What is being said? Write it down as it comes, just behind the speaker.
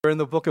We're in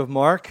the book of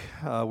Mark.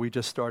 We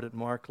just started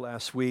Mark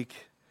last week,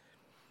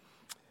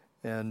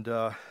 and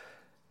we're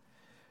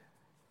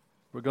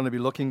going to be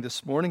looking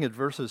this morning at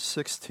verses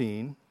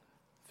 16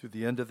 through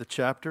the end of the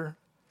chapter.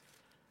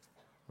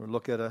 We'll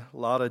look at a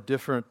lot of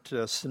different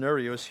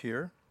scenarios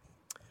here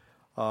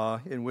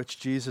in which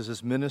Jesus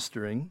is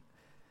ministering,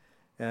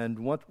 and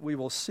what we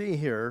will see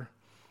here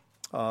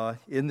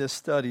in this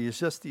study is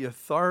just the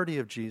authority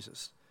of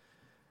Jesus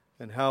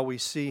and how we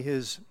see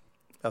his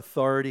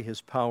authority,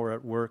 his power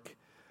at work,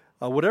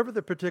 whatever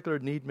the particular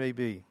need may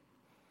be.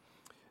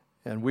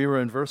 And we were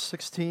in verse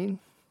 16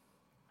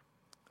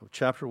 of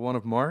chapter 1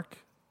 of Mark.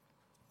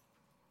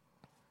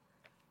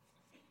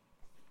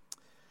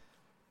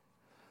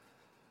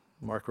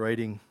 Mark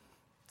writing,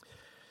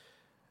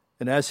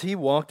 "And as he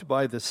walked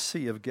by the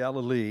Sea of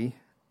Galilee,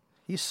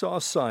 he saw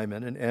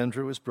Simon and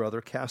Andrew his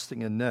brother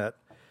casting a net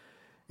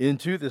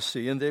into the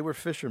sea, and they were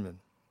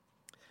fishermen.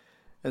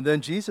 And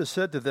then Jesus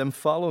said to them,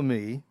 'Follow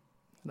me,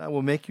 and I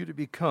will make you to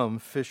become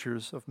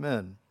fishers of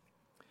men.'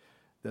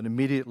 Then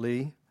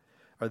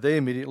they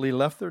immediately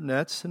left their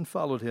nets and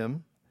followed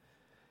him.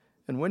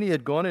 And when he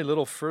had gone a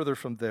little further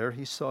from there,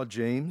 he saw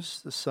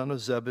James, the son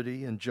of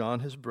Zebedee, and John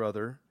his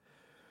brother,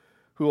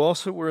 who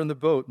also were in the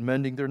boat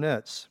mending their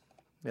nets.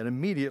 And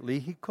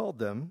immediately he called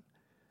them,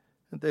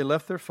 and they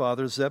left their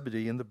father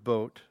Zebedee in the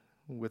boat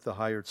with the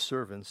hired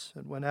servants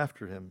and went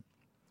after him.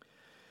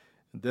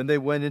 And then they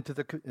went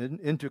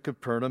into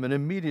Capernaum, and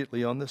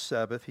immediately on the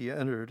Sabbath he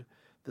entered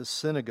the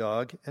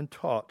synagogue and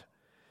taught.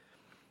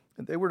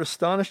 And they were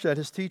astonished at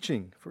his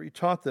teaching, for he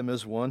taught them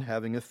as one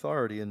having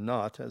authority and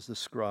not as the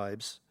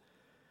scribes.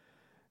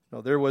 Now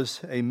there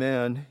was a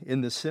man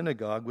in the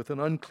synagogue with an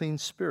unclean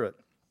spirit.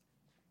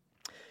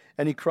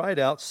 And he cried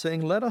out,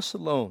 saying, 'Let us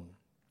alone.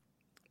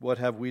 What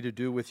have we to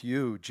do with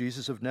you,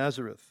 Jesus of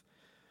Nazareth?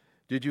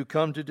 Did you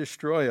come to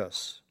destroy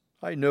us?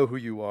 I know who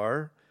you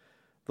are,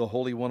 the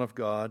Holy One of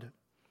God.'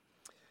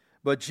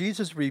 But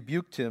Jesus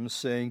rebuked him,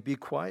 saying, 'Be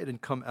quiet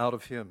and come out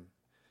of him.'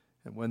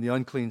 And when the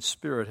unclean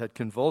spirit had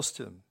convulsed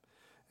him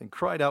and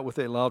cried out with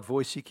a loud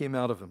voice, he came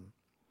out of him.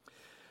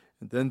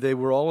 And then they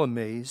were all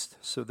amazed,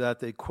 so that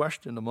they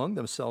questioned among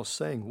themselves,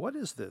 saying, 'What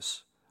is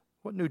this?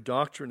 What new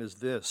doctrine is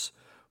this?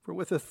 For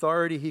with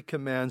authority he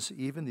commands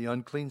even the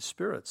unclean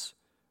spirits,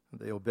 and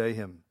they obey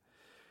him.'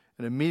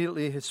 And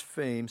immediately his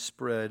fame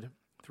spread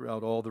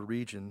throughout all the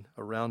region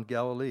around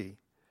Galilee.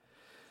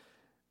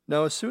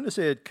 Now as soon as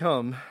they had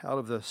come out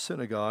of the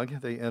synagogue,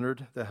 they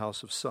entered the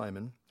house of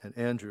Simon and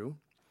Andrew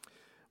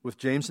with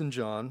James and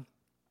John.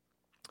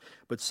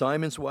 But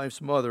Simon's wife's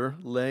mother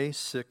lay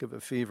sick of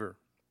a fever.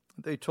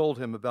 They told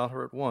him about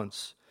her at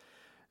once.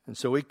 And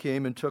so he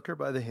came and took her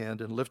by the hand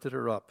and lifted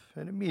her up.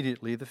 And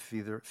immediately the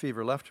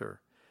fever left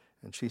her,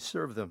 and she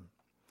served them.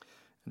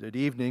 And at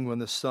evening, when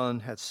the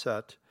sun had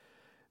set,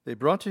 they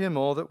brought to him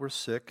all that were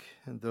sick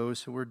and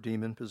those who were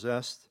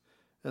demon-possessed.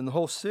 And the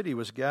whole city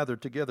was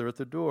gathered together at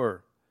the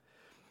door.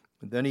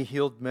 And then he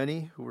healed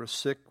many who were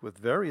sick with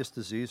various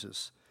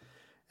diseases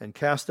and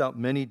cast out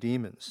many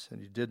demons.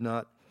 And he did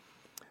not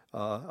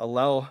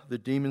allow the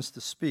demons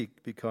to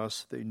speak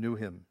because they knew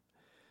him.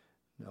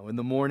 Now in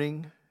the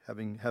morning,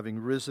 having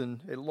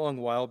risen a long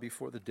while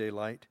before the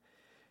daylight,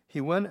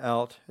 he went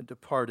out and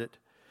departed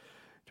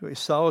to a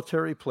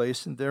solitary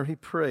place, and there he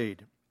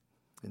prayed.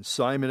 And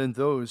Simon and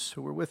those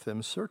who were with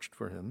him searched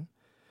for him.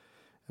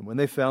 And when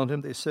they found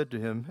him, they said to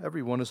him,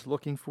 'Everyone is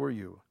looking for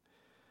you.'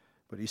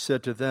 But he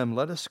said to them,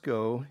 'Let us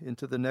go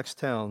into the next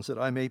towns, that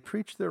I may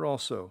preach there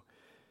also,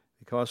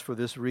 because for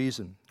this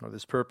reason, or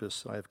this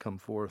purpose, I have come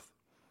forth.'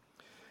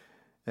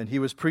 And he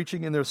was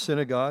preaching in their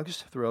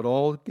synagogues throughout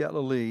all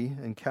Galilee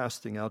and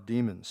casting out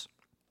demons.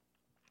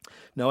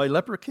 Now a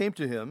leper came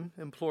to him,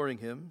 imploring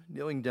him,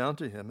 kneeling down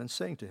to him, and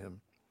saying to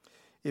him,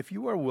 'If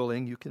you are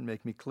willing, you can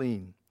make me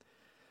clean.'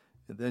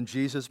 And then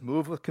Jesus,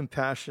 moved with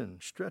compassion,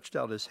 stretched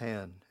out his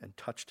hand and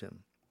touched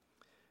him,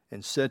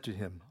 and said to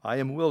him, 'I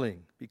am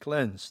willing, be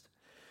cleansed.'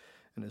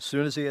 And as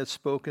soon as he had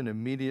spoken,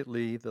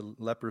 immediately the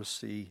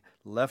leprosy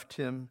left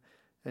him,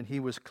 and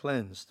he was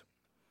cleansed.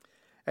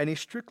 And he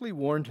strictly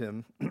warned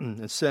him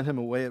and sent him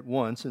away at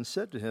once, and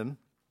said to him,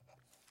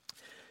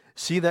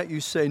 'See that you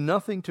say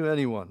nothing to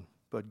anyone,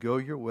 but go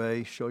your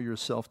way, show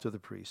yourself to the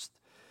priest,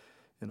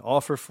 and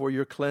offer for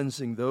your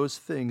cleansing those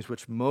things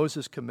which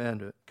Moses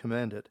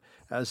commanded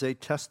as a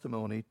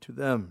testimony to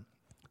them.'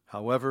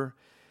 However,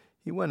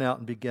 he went out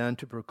and began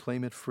to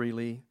proclaim it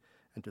freely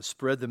and to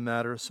spread the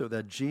matter, so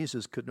that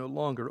Jesus could no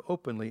longer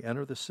openly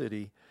enter the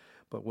city,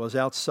 but was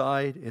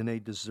outside in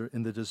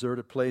the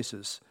deserted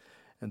places,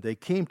 and they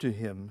came to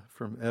him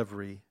from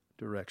every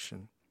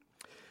direction."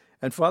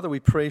 And Father,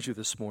 we praise you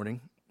this morning.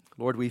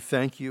 Lord, we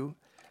thank you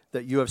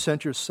that you have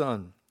sent your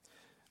Son.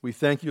 We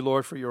thank you,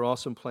 Lord, for your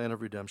awesome plan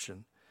of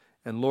redemption.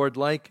 And Lord,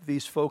 like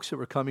these folks who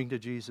are coming to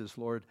Jesus,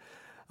 Lord,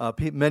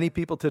 many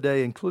people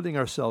today, including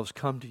ourselves,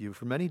 come to you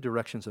from many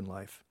directions in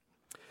life.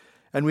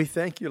 And we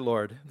thank you,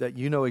 Lord, that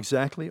you know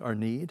exactly our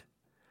need.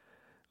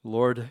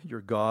 Lord,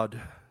 you're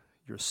God,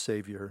 your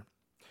Savior,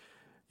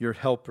 your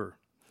helper,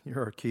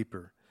 you're our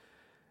keeper.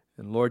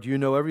 And Lord, you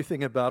know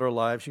everything about our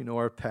lives. You know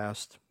our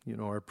past. You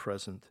know our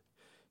present.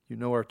 You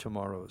know our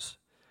tomorrows.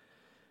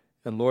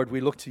 And Lord,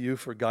 we look to you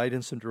for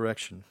guidance and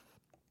direction.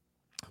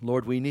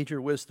 Lord, we need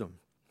your wisdom.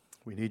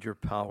 We need your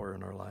power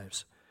in our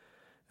lives.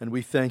 And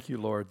we thank you,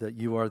 Lord, that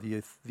you are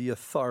the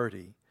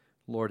authority,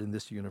 Lord, in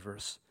this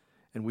universe.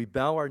 And we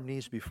bow our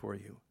knees before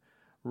you,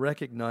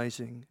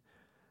 recognizing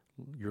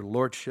your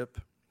lordship,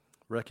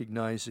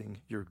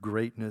 recognizing your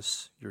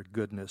greatness, your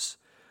goodness.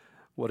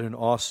 What an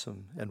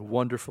awesome and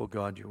wonderful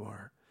God you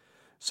are.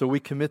 So we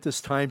commit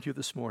this time to you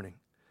this morning.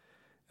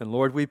 And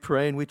Lord, we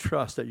pray and we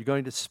trust that you're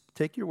going to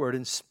take your word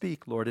and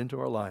speak, Lord, into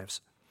our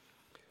lives.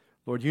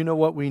 Lord, you know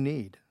what we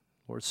need.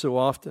 Lord, so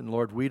often,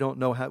 Lord, we don't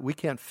know how, we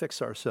can't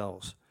fix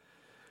ourselves.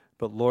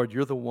 But Lord,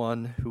 you're the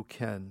one who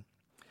can.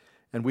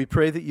 And we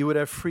pray that you would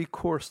have free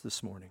course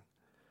this morning.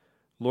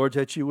 Lord,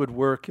 that you would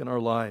work in our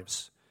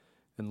lives.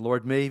 And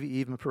Lord, maybe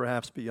even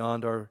perhaps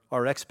beyond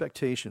our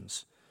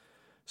expectations.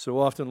 So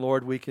often,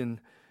 Lord, we can,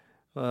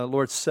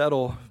 Lord,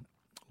 settle,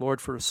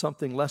 Lord, for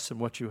something less than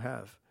what you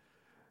have.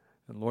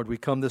 And Lord, we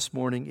come this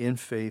morning in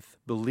faith,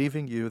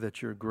 believing you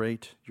that you're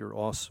great, you're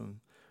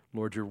awesome.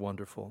 Lord, you're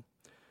wonderful.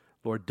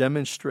 Lord,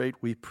 demonstrate,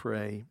 we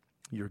pray,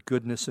 your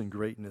goodness and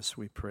greatness,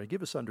 we pray.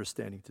 Give us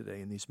understanding today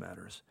in these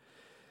matters.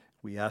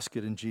 We ask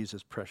it in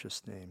Jesus'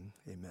 precious name.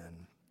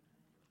 Amen.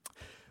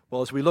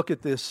 Well, as we look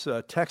at this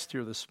text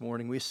here this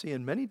morning, we see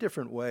in many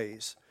different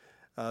ways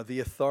the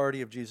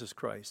authority of Jesus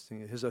Christ,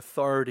 his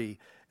authority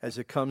as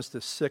it comes to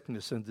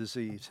sickness and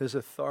disease, his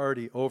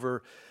authority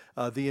over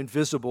the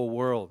invisible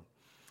world,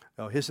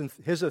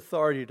 his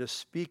authority to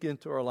speak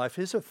into our life,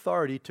 his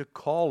authority to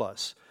call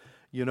us,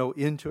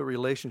 into a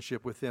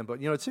relationship with him.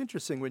 But, it's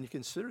interesting when you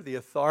consider the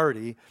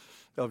authority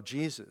of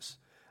Jesus.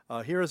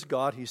 Here is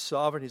God, he's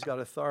sovereign, he's got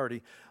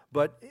authority.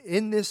 But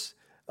in this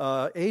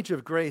age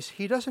of grace,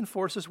 he doesn't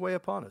force his way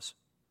upon us.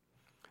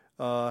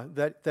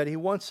 That he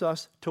wants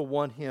us to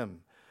want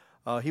him.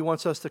 He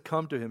wants us to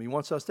come to him. He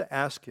wants us to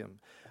ask him.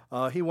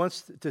 He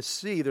wants to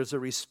see there's a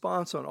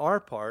response on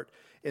our part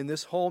in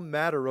this whole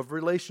matter of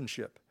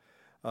relationship.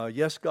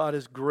 Yes, God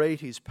is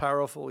great. He's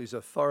powerful. He's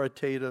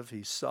authoritative.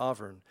 He's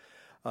sovereign.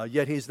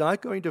 Yet he's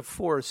not going to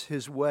force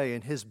his way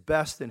and his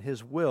best and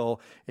his will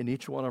in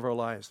each one of our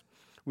lives.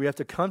 We have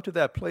to come to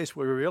that place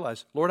where we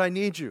realize, Lord, I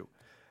need you.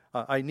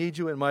 I need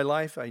you in my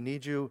life. I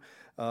need you.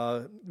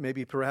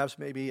 Maybe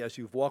as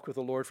you've walked with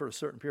the Lord for a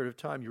certain period of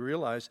time, you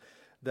realize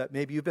that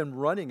maybe you've been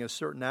running a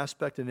certain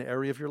aspect in an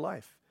area of your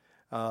life.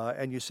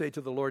 And you say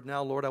to the Lord,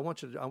 now, Lord, I want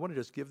to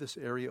just give this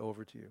area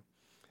over to you.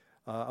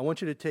 I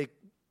want you to take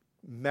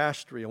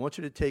mastery. I want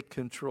you to take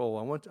control.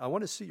 I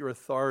want to see your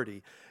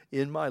authority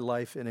in my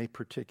life in a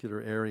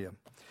particular area.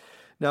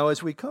 Now,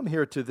 as we come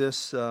here to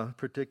this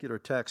particular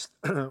text,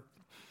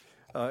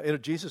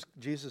 Jesus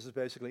is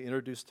basically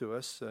introduced to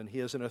us, and he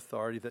has an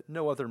authority that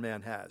no other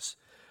man has.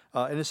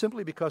 And it's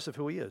simply because of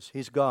who he is.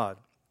 He's God.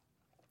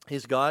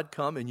 He's God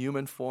come in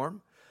human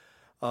form.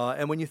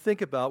 And when you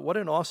think about what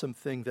an awesome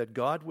thing that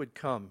God would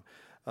come,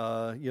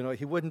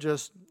 he wouldn't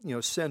just,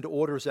 send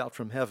orders out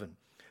from heaven,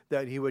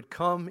 that he would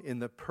come in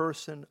the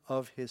person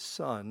of his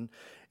Son,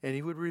 and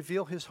he would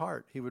reveal his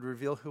heart. He would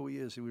reveal who he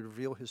is. He would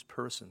reveal his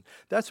person.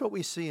 That's what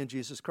we see in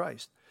Jesus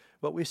Christ.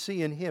 What we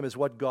see in him is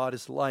what God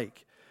is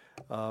like.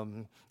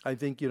 I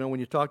think, when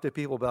you talk to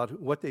people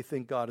about what they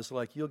think God is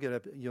like, you'll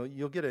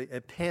get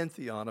a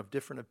pantheon of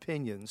different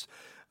opinions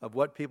of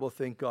what people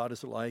think God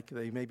is like.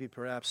 They maybe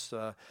perhaps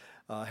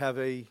have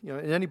and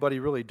anybody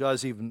really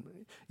does, even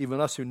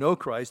us who know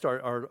Christ,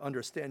 our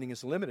understanding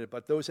is limited,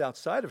 but those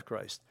outside of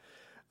Christ,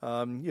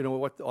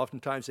 what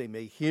oftentimes they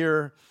may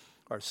hear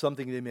or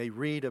something they may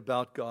read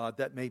about God,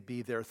 that may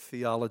be their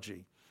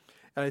theology.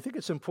 And I think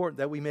it's important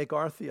that we make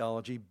our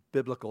theology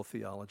biblical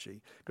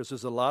theology, because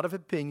there's a lot of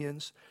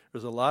opinions,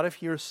 there's a lot of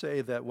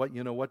hearsay that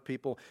what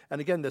people,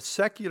 and again, the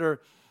secular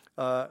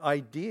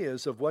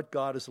ideas of what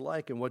God is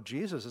like and what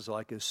Jesus is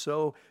like is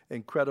so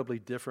incredibly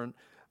different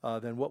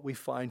than what we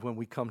find when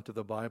we come to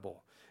the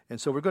Bible. And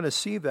so we're going to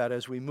see that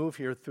as we move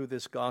here through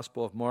this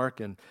Gospel of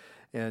Mark,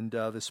 and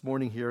this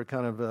morning here,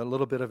 kind of a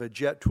little bit of a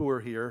jet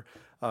tour here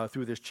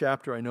through this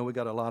chapter. I know we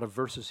got a lot of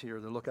verses here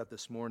to look at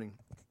this morning.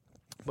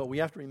 But we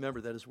have to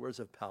remember that his words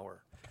have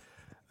power.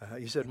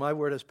 He said, my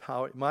word has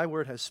power, my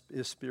word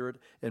is spirit,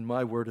 and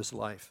my word is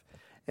life.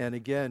 And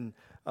again,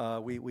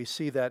 we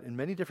see that in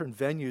many different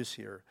venues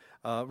here.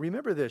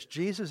 Remember this,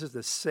 Jesus is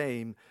the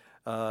same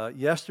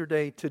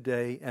yesterday,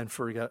 today, and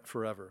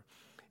forever.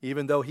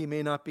 Even though he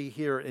may not be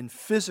here in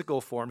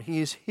physical form,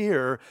 he's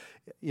here,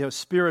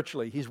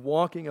 spiritually. He's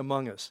walking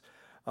among us.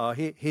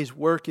 He's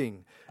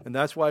working. And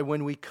that's why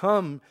when we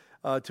come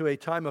to a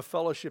time of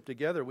fellowship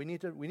together, we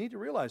need to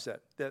realize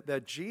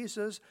that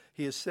Jesus,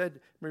 he has said,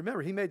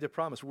 remember, he made the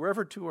promise,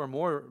 wherever two or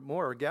more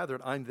are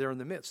gathered, I'm there in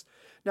the midst.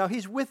 Now,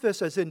 he's with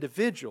us as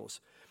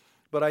individuals,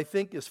 but I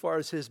think as far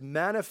as his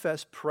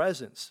manifest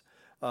presence,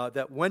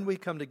 that when we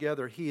come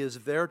together, he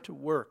is there to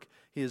work.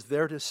 He is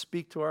there to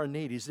speak to our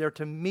need. He's there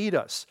to meet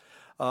us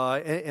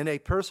in a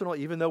personal,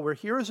 even though we're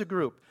here as a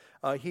group,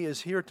 he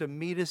is here to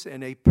meet us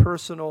in a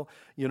personal,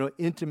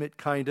 intimate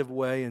kind of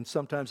way. And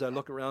sometimes I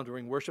look around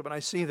during worship and I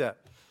see that.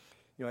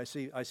 I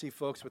see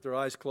folks with their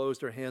eyes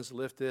closed, their hands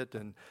lifted,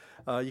 and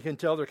you can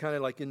tell they're kind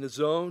of like in the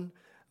zone,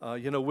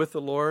 with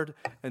the Lord.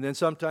 And then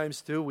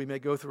sometimes too, we may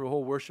go through a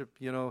whole worship,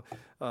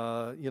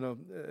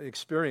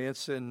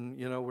 experience, and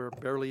we're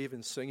barely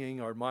even singing.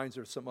 Our minds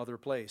are some other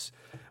place.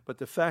 But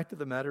the fact of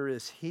the matter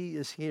is, He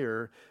is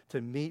here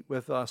to meet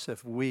with us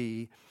if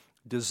we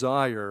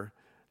desire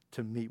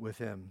to meet with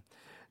Him.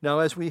 Now,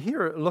 as we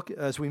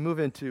move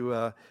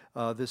into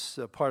this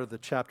part of the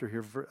chapter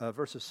here,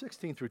 verses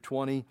 16 through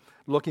 20,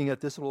 looking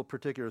at this little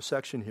particular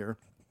section here,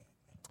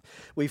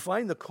 we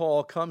find the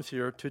call comes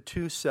here to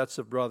two sets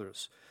of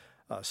brothers,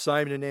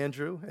 Simon and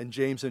Andrew, and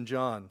James and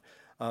John.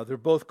 They're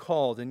both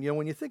called. And,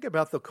 when you think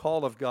about the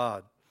call of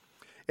God,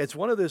 it's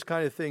one of those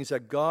kind of things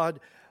that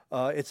God,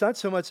 it's not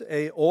so much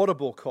an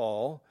audible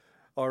call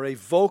or a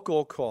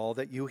vocal call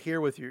that you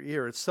hear with your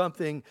ear. It's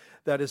something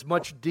that is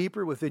much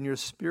deeper within your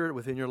spirit,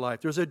 within your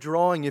life. There's a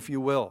drawing, if you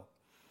will.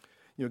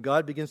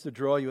 God begins to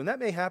draw you, and that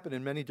may happen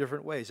in many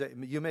different ways.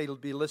 You may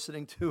be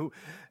listening to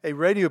a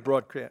radio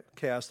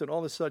broadcast, and all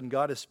of a sudden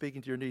God is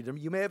speaking to your need.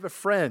 You may have a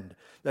friend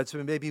that's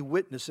maybe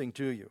witnessing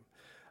to you.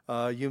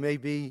 You may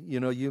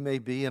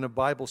be in a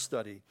Bible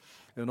study,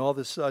 and all of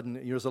a sudden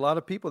there's a lot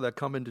of people that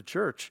come into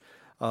church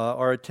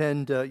or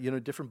attend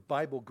different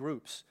Bible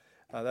groups.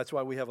 That's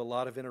why we have a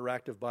lot of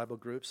interactive Bible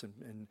groups,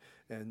 and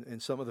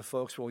some of the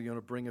folks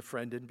will bring a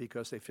friend in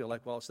because they feel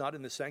like, well, it's not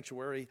in the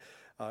sanctuary,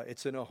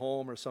 it's in a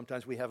home, or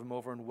sometimes we have them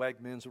over in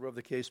Wegmans or whatever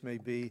the case may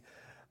be,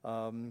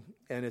 and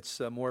it's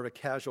more of a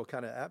casual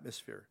kind of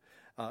atmosphere.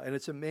 And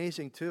it's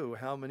amazing too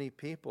how many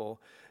people,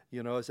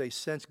 as they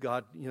sense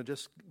God,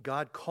 just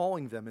God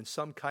calling them in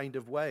some kind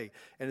of way,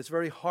 and it's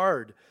very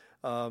hard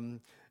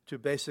to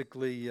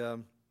basically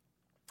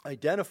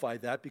identify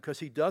that because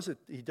He does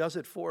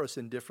it for us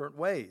in different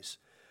ways.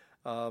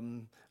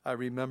 I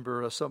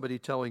remember somebody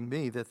telling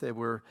me that they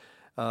were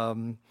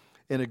in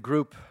a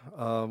group.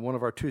 One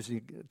of our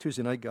Tuesday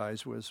night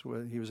guys was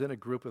in a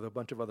group with a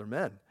bunch of other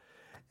men,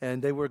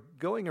 and they were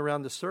going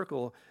around the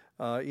circle,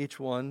 each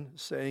one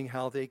saying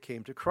how they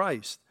came to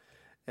Christ.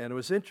 And it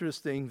was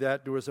interesting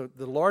that there was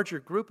the larger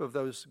group of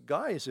those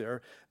guys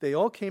there. They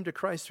all came to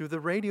Christ through the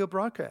radio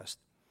broadcast.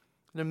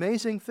 An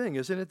amazing thing,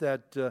 isn't it?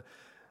 That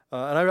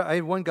and I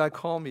had one guy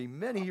call me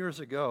many years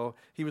ago.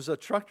 He was a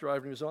truck driver,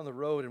 and he was on the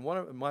road, and one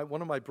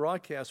of my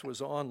broadcasts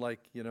was on like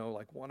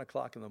 1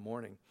 o'clock in the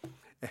morning.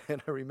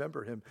 And I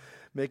remember him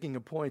making a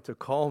point to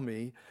call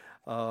me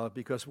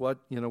because what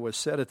was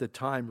said at the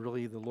time,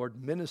 really the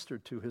Lord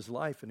ministered to his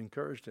life and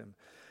encouraged him.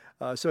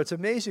 So it's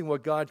amazing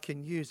what God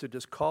can use to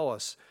just call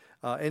us.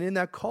 And in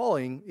that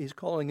calling, He's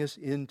calling us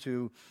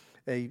into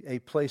a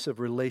place of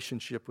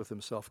relationship with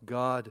Himself.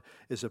 God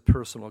is a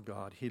personal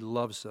God. He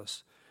loves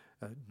us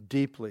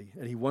deeply,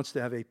 and He wants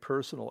to have a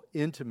personal,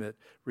 intimate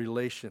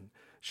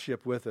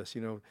relationship with us.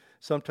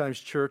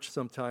 Sometimes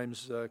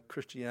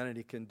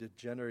Christianity can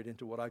degenerate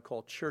into what I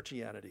call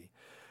churchianity,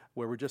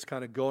 where we're just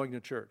kind of going to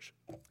church,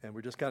 and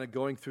we're just kind of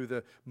going through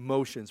the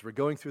motions, we're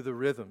going through the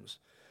rhythms,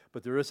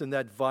 but there isn't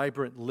that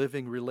vibrant,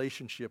 living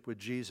relationship with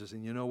Jesus.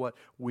 And you know what?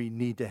 We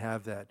need to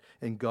have that,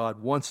 and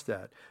God wants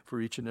that for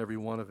each and every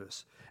one of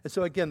us. And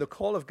so again, the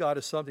call of God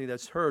is something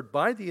that's heard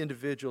by the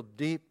individual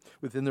deep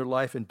within their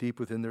life and deep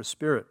within their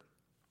spirit.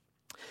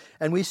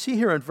 And we see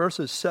here in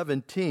verses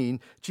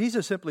 17,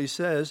 Jesus simply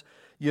says,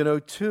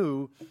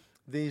 to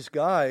these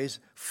guys,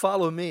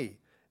 follow me.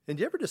 And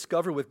do you ever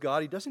discover with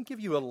God, He doesn't give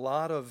you a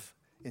lot of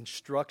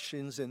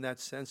instructions in that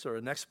sense, or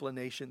an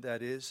explanation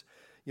that is,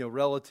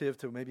 relative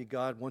to maybe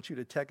God wants you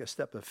to take a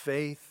step of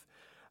faith.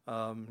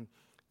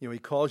 He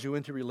calls you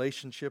into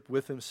relationship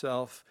with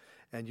Himself,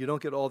 and you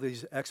don't get all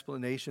these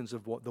explanations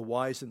of what the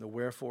whys and the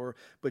wherefore,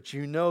 but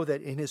you know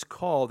that in His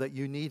call that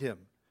you need Him.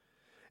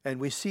 And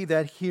we see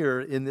that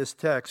here in this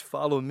text,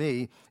 follow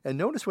me. And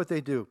notice what they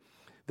do.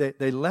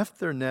 They left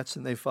their nets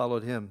and they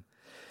followed Him.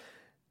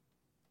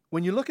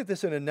 When you look at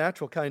this in a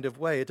natural kind of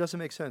way, it doesn't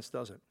make sense,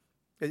 does it?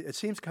 It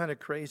seems kind of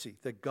crazy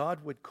that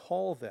God would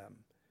call them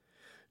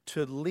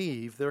to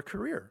leave their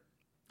career.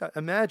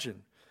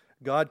 Imagine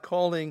God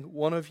calling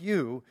one of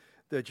you,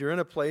 that you're in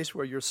a place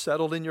where you're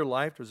settled in your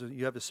life,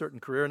 you have a certain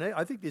career. And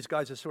I think these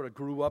guys just sort of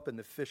grew up in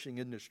the fishing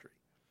industry.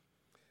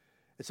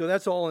 And so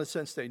that's all in a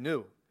sense they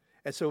knew.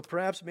 And so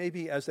perhaps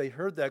maybe as they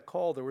heard that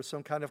call, there was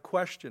some kind of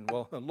question.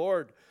 Well,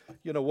 Lord,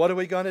 what are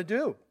we going to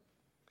do?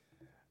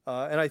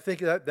 And I think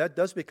that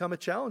does become a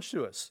challenge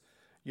to us.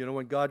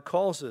 When God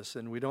calls us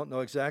and we don't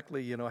know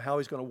exactly, how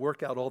He's going to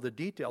work out all the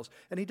details.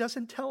 And He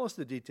doesn't tell us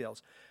the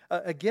details.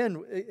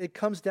 Again, it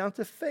comes down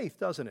to faith,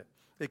 doesn't it?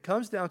 It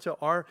comes down to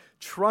our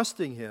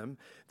trusting Him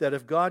that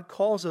if God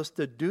calls us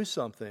to do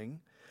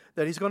something,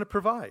 that He's going to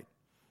provide.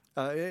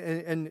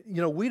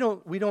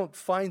 We don't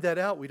find that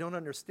out. We don't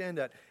understand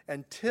that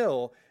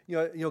until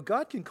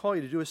God can call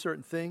you to do a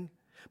certain thing,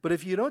 but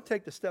if you don't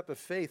take the step of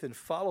faith and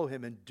follow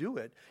Him and do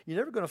it, you're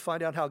never going to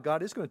find out how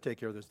God is going to take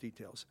care of those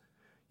details.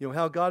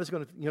 how God is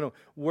going to,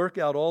 work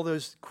out all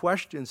those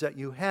questions that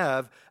you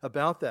have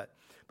about that.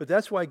 But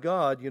that's why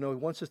God,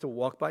 wants us to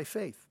walk by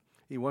faith.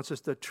 He wants us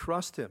to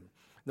trust him,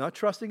 not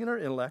trusting in our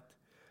intellect,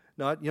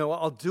 not,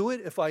 I'll do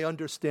it if I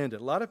understand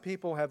it. A lot of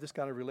people have this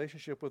kind of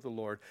relationship with the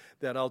Lord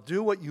that I'll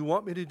do what you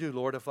want me to do,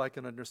 Lord, if I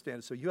can understand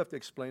it. So you have to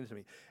explain it to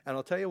me. And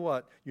I'll tell you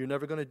what, you're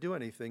never going to do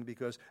anything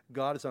because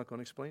God is not going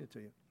to explain it to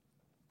you.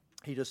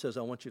 He just says,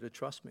 I want you to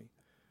trust me.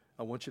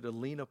 I want you to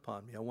lean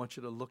upon me. I want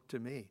you to look to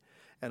me.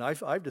 And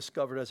I've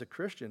discovered as a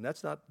Christian,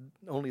 that's not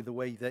only the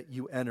way that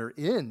you enter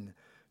in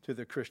to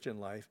the Christian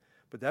life,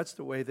 but that's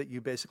the way that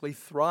you basically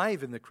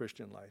thrive in the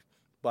Christian life,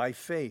 by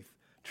faith,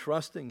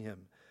 trusting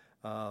him.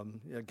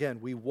 Again,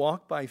 we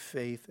walk by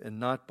faith and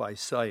not by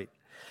sight.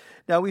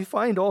 Now, we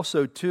find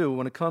also, too,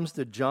 when it comes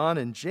to John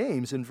and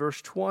James, in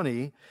verse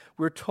 20,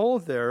 we're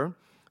told there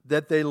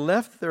that they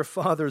left their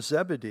father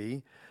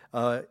Zebedee,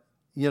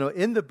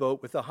 in the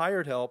boat with the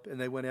hired help, and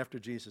they went after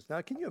Jesus.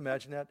 Now, can you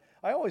imagine that?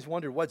 I always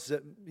wondered what,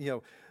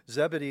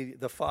 Zebedee,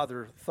 the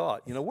father,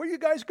 thought. Where are you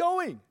guys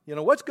going?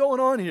 What's going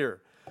on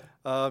here?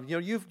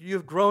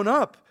 You've grown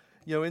up,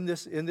 in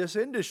this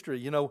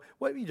industry.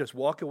 What, you just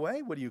walk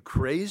away? What, are you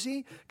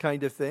crazy?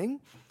 Kind of thing.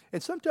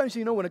 And sometimes,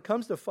 when it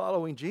comes to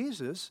following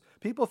Jesus,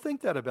 people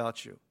think that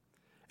about you.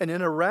 And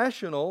in a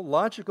rational,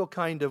 logical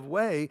kind of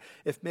way,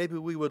 if maybe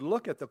we would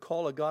look at the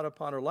call of God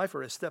upon our life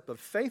or a step of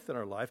faith in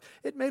our life,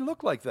 it may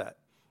look like that.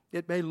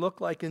 It may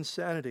look like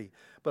insanity.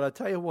 But I'll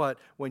tell you what,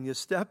 when you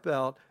step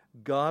out,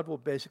 God will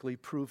basically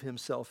prove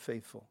himself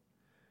faithful.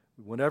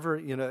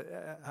 Whenever,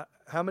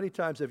 how many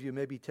times have you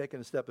maybe taken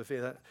a step of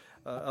faith?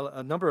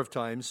 A number of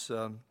times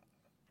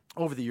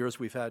over the years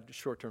we've had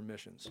short-term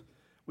missions.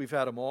 We've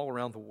had them all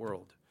around the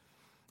world.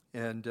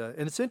 And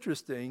it's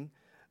interesting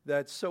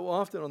that so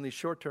often on these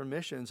short-term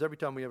missions, every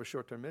time we have a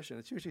short-term mission,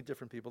 it's usually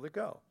different people that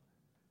go.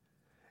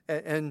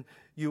 And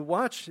you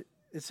watch,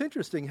 it's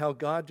interesting how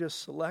God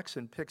just selects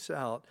and picks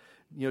out,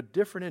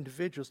 different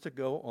individuals to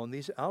go on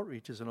these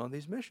outreaches and on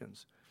these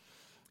missions.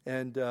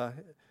 And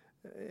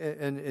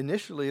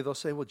initially they'll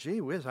say, well, gee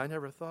whiz, I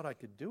never thought I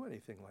could do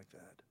anything like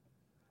that.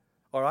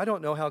 Or I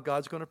don't know how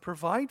God's going to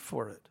provide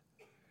for it.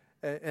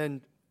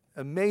 And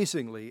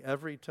amazingly,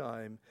 every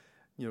time,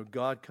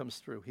 God comes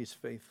through, he's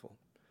faithful.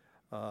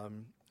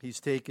 He's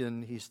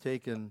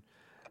taken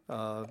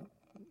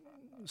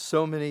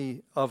so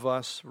many of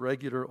us,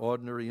 regular,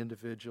 ordinary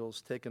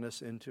individuals, taken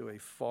us into a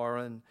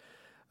foreign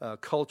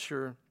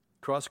culture,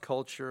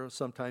 cross-culture,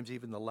 sometimes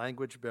even the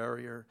language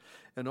barrier.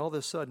 And all of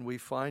a sudden, we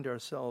find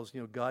ourselves,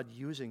 God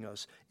using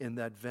us in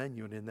that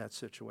venue and in that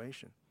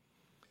situation.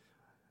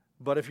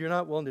 But if you're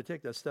not willing to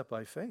take that step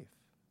by faith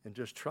and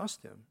just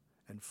trust him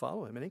and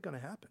follow him, it ain't going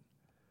to happen.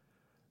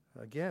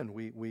 Again,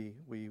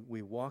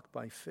 we walk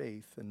by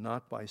faith and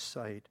not by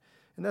sight.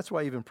 And that's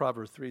why even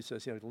Proverbs 3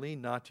 says,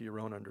 lean not to your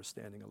own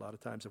understanding. A lot of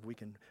times if we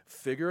can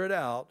figure it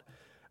out,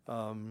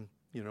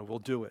 we'll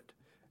do it.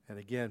 And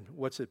again,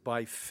 what's it?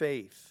 By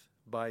faith.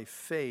 By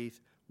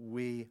faith,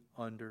 we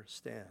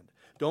understand.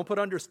 Don't put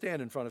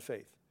understand in front of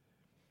faith.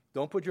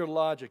 Don't put your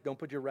logic, don't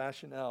put your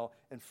rationale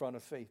in front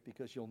of faith,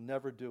 because you'll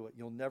never do it.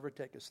 You'll never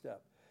take a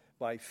step.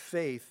 By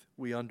faith,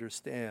 we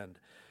understand.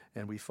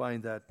 And we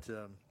find that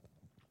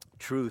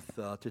truth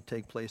to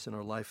take place in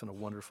our life in a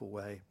wonderful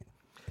way.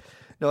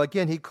 Now,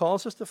 again, he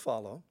calls us to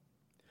follow,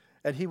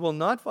 and he will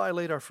not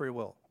violate our free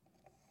will.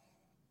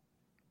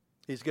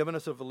 He's given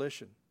us a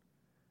volition.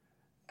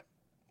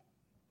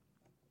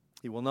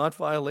 He will not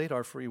violate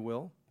our free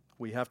will.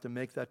 We have to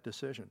make that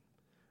decision.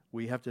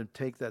 We have to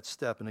take that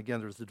step. And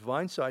again, there's the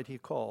divine side he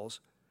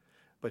calls,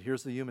 but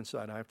here's the human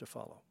side I have to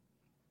follow.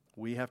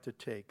 We have to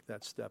take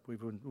that step. We've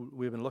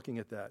been looking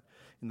at that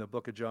in the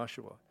book of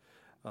Joshua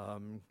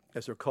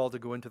as they're called to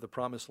go into the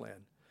promised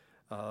land.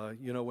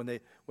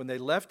 When they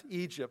left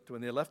Egypt,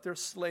 when they left their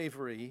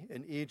slavery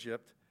in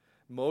Egypt,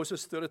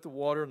 Moses stood at the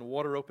water and the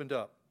water opened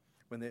up.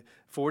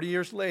 40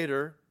 years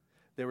later,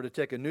 they were to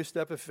take a new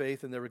step of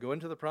faith and they were to go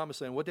into the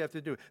promised land. What do they have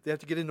to do? They have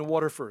to get in the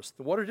water first.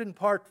 The water didn't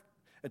part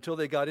until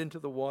they got into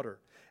the water.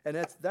 And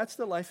that's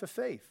the life of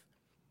faith.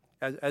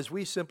 As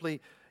we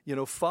simply,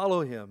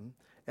 follow him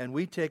and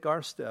we take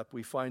our step,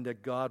 we find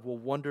that God will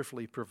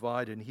wonderfully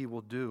provide and he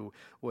will do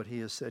what he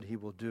has said he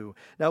will do.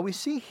 Now we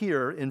see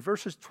here in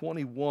verses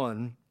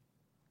 21,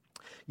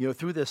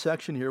 through this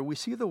section here, we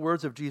see the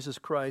words of Jesus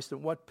Christ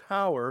and what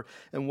power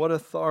and what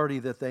authority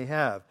that they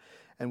have.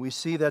 And we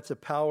see that's a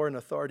power and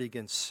authority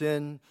against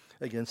sin,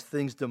 against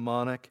things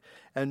demonic.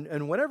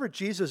 And whenever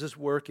Jesus is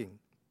working,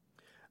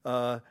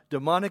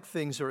 demonic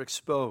things are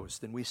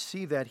exposed. And we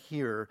see that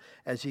here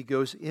as he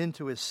goes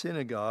into his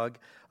synagogue,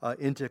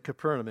 into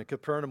Capernaum. And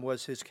Capernaum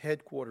was his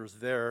headquarters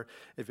there.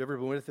 If you've ever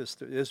been with us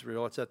to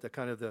Israel, it's at the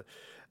kind of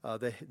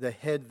the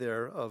head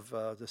there of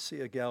the Sea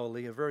of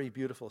Galilee, a very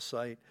beautiful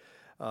site.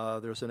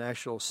 There's an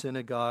actual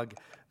synagogue,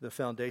 the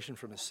foundation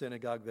from a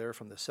synagogue there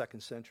from the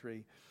 2nd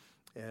century.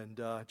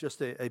 And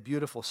just a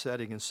beautiful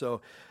setting. And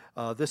so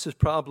this is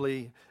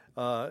probably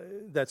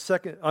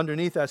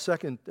underneath that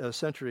 2nd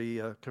century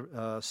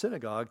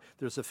synagogue,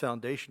 there's a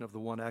foundation of the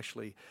one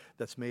actually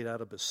that's made out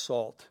of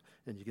basalt.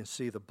 And you can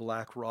see the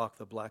black rock,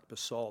 the black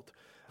basalt,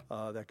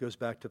 that goes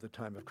back to the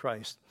time of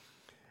Christ.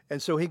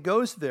 And so he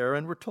goes there,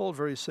 and we're told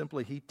very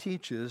simply, he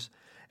teaches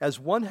as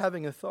one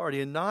having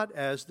authority and not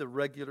as the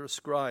regular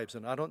scribes.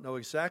 And I don't know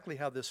exactly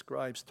how the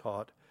scribes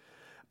taught,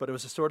 but it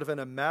was a sort of in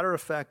a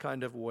matter-of-fact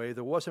kind of way.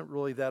 There wasn't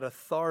really that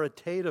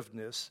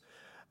authoritativeness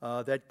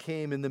that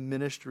came in the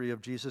ministry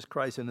of Jesus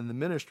Christ and in the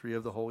ministry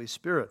of the Holy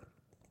Spirit.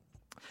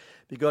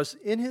 Because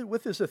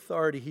with his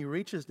authority, he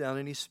reaches down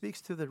and he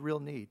speaks to the real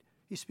need.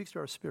 He speaks to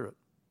our spirit.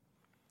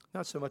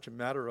 Not so much a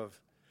matter of,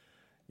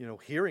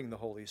 hearing the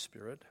Holy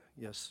Spirit.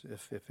 Yes,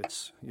 if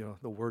it's,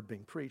 the word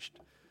being preached.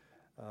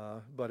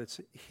 But it's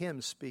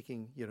him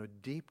speaking,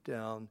 deep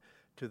down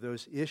to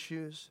those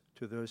issues,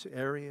 to those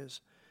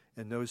areas,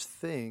 and those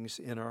things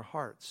in our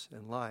hearts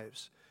and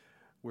lives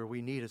where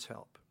we need his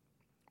help,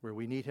 where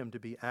we need him to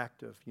be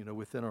active,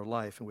 within our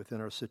life and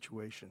within our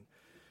situation.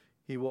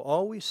 He will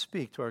always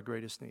speak to our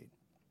greatest need.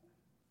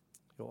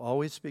 He'll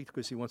always speak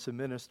because he wants to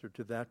minister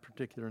to that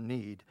particular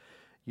need,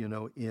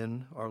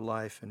 in our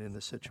life and in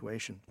the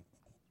situation.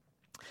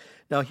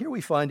 Now, here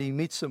we find he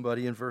meets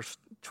somebody in verse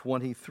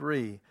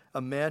 23,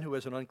 a man who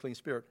has an unclean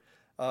spirit,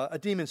 a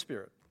demon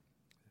spirit.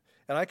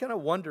 And I kind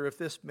of wonder if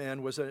this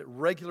man was a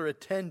regular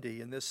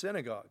attendee in this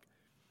synagogue.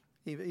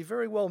 He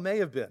very well may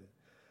have been,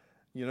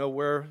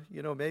 where,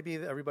 maybe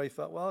everybody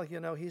thought, well,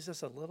 he's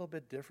just a little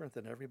bit different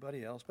than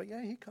everybody else. But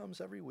yeah, he comes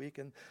every week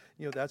and,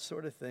 that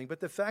sort of thing. But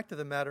the fact of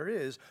the matter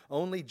is,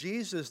 only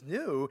Jesus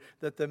knew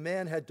that the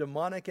man had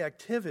demonic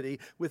activity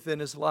within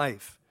his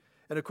life.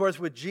 And of course,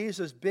 with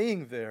Jesus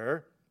being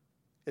there,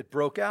 it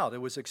broke out.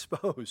 It was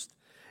exposed.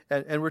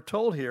 And we're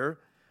told here,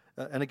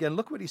 and again,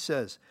 look what he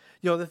says.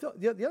 The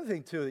other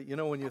thing, too,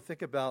 when you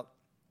think about,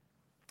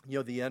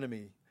 the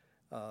enemy,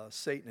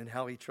 Satan, and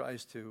how he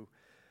tries to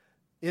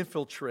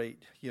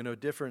infiltrate,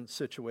 different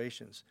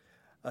situations,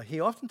 he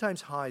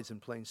oftentimes hides in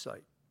plain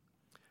sight.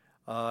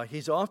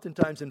 He's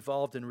oftentimes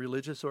involved in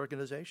religious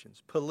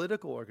organizations,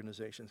 political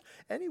organizations,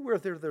 anywhere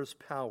there's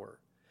power.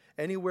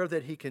 Anywhere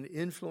that he can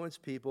influence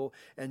people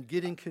and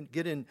get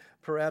in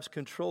perhaps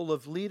control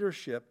of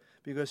leadership,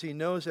 because he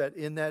knows that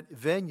in that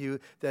venue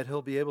that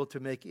he'll be able to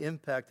make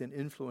impact and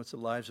influence the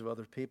lives of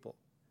other people.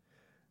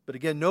 But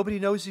again, nobody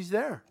knows he's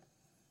there.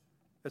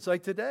 It's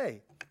like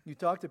today. You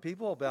talk to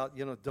people about,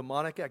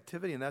 demonic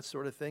activity and that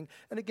sort of thing.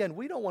 And again,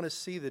 we don't want to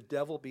see the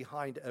devil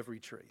behind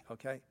every tree,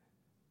 okay?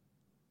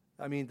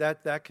 I mean,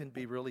 that can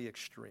be really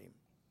extreme.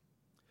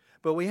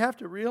 But we have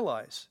to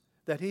realize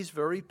that he's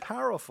very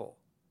powerful,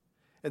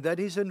 and that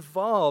he's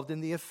involved in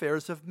the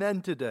affairs of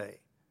men today.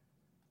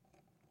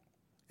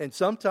 And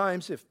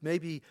sometimes, if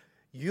maybe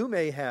you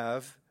may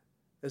have,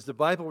 as the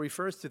Bible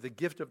refers to, the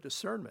gift of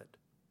discernment,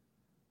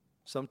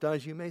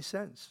 sometimes you may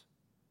sense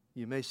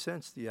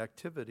the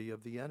activity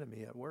of the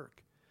enemy at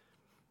work.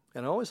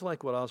 And I always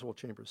like what Oswald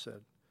Chambers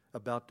said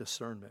about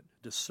discernment,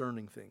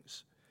 discerning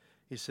things.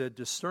 He said,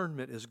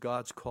 discernment is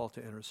God's call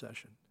to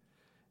intercession.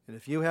 And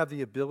if you have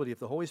the ability, if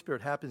the Holy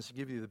Spirit happens to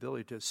give you the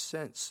ability to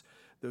sense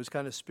those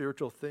kind of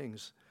spiritual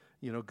things,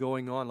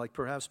 going on, like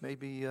perhaps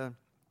maybe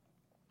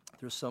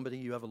there's somebody,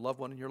 you have a loved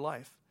one in your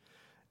life,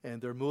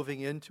 and they're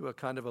moving into a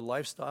kind of a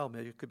lifestyle,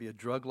 maybe it could be a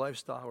drug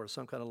lifestyle or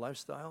some kind of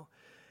lifestyle,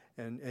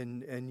 and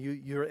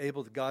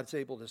God's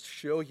able to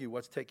show you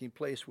what's taking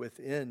place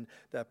within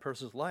that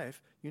person's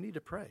life. You need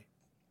to pray.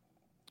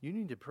 You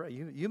need to pray.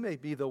 You may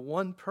be the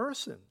one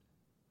person,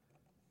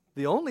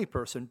 the only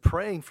person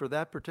praying for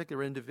that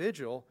particular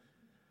individual,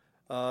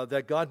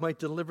 that God might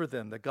deliver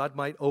them, that God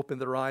might open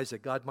their eyes,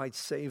 that God might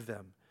save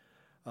them.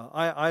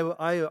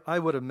 I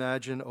would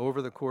imagine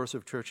over the course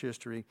of church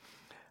history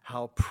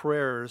how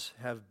prayers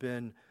have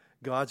been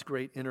God's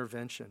great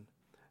intervention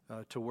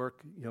to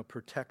work,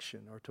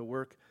 protection, or to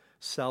work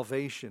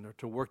salvation, or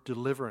to work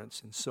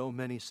deliverance in so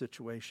many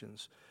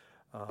situations,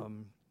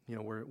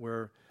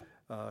 where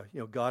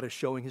God is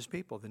showing his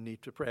people the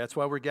need to pray. That's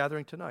why we're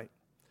gathering tonight.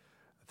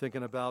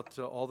 Thinking about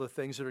all the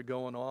things that are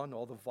going on,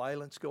 all the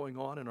violence going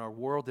on in our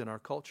world, in our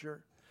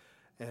culture.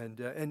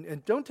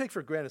 And don't take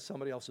for granted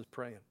somebody else is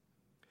praying.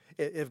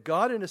 If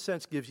God, in a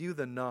sense, gives you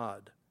the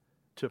nod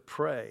to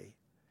pray,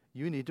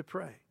 you need to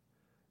pray.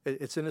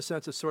 It's, in a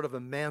sense, it's sort of a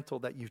mantle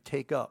that you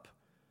take up.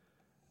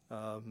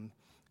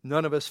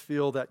 None of us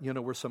feel that,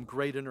 we're some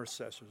great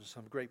intercessors,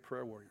 some great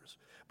prayer warriors.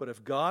 But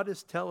if God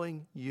is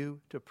telling you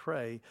to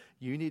pray,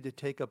 you need to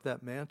take up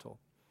that mantle.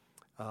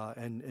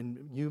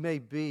 And you may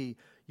be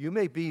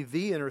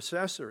the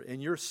intercessor in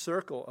your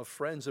circle of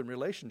friends and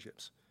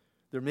relationships.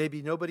 There may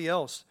be nobody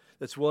else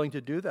that's willing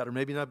to do that, or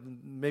maybe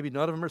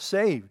none of them are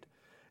saved.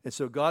 And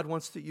so God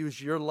wants to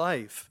use your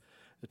life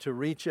to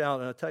reach out.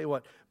 And I'll tell you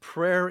what,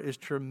 prayer is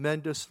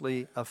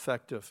tremendously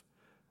effective,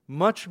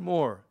 much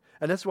more.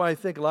 And that's why I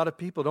think a lot of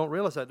people don't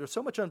realize that. There's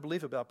so much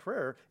unbelief about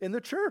prayer in the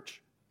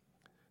church.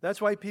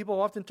 That's why people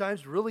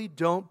oftentimes really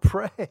don't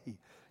pray,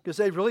 because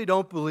they really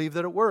don't believe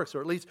that it works, or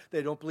at least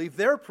they don't believe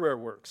their prayer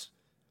works.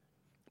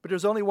 But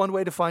there's only one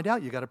way to find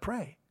out. You got to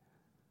pray.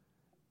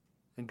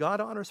 And God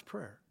honors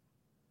prayer.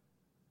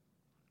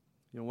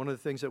 One of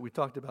the things that we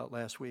talked about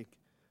last week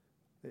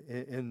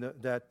in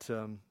that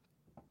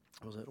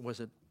was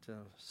it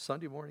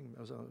Sunday morning?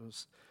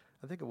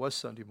 I think it was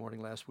Sunday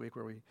morning last week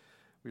where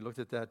we looked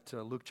at that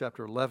Luke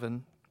chapter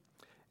 11,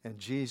 and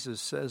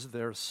Jesus says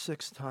there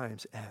 6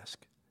 times, ask.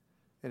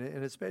 And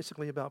it's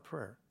basically about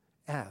prayer.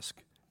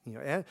 Ask.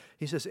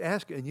 He says,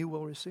 ask and you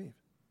will receive.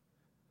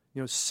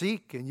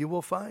 Seek and you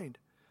will find.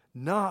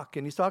 Knock.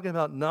 And he's talking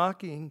about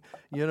knocking,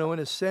 in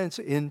a sense,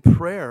 in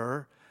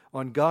prayer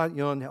on God,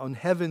 on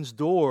heaven's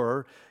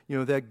door,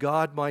 that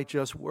God might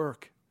just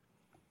work.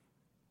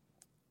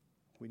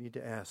 We need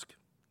to ask.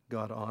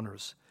 God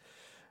honors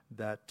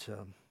that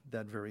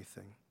very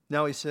thing.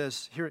 Now he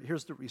says,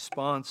 here's the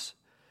response.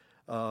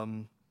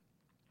 And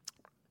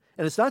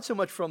it's not so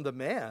much from the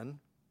man,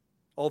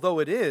 although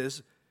it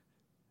is.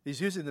 He's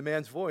using the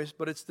man's voice,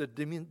 but it's the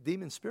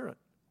demon spirit.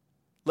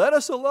 Let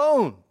us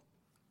alone.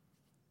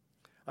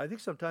 I think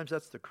sometimes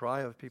that's the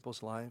cry of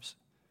people's lives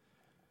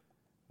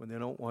when they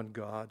don't want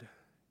God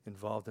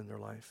involved in their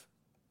life.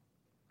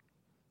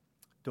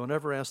 Don't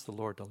ever ask the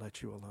Lord to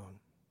let you alone.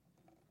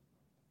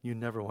 You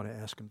never want to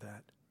ask him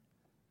that.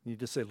 You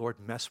just say, Lord,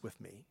 mess with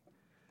me.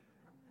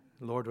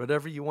 Lord,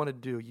 whatever you want to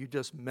do, you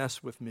just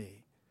mess with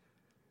me.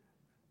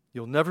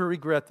 You'll never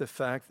regret the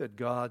fact that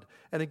God,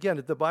 and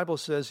again, the Bible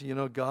says,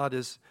 God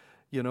is,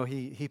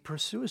 he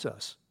pursues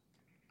us.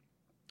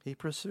 He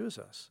pursues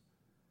us.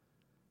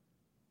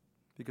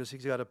 Because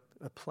he's got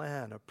a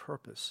plan, a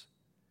purpose.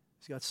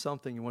 He's got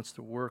something he wants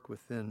to work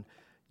within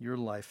your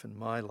life and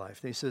my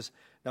life. And he says,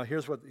 now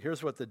here's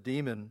what the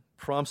demon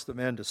prompts the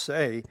man to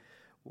say.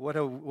 What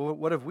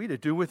have we to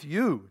do with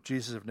you,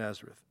 Jesus of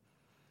Nazareth?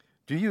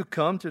 Do you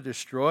come to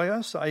destroy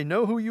us? I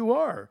know who you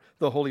are,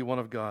 the Holy One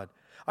of God.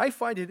 I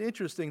find it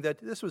interesting that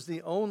this was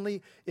the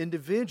only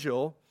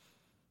individual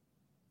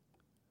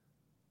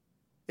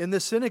in the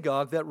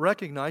synagogue that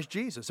recognized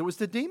Jesus. It was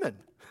the demon.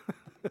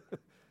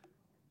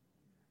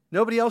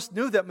 Nobody else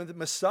knew that the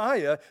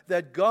Messiah,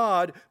 that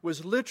God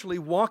was literally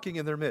walking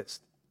in their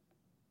midst.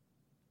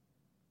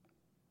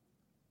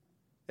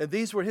 And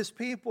these were his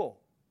people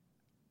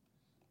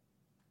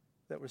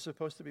that were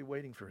supposed to be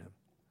waiting for him.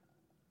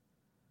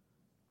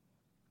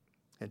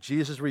 And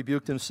Jesus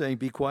rebuked him, saying,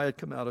 "Be quiet,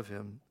 come out of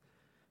him."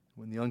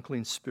 When the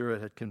unclean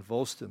spirit had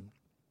convulsed him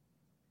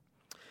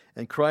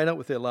and cried out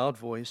with a loud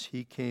voice,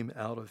 he came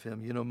out of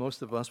him.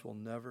 Most of us will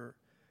never,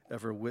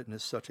 ever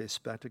witness such a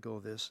spectacle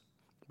as this.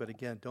 But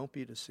again, don't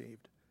be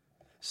deceived.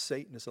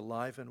 Satan is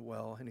alive and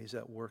well, and he's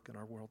at work in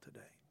our world today.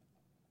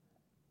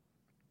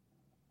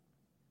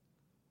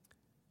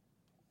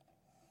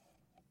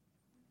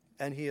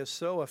 And he is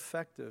so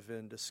effective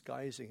in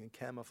disguising and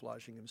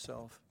camouflaging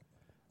himself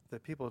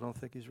that people don't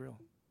think he's real.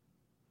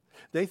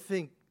 They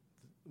think,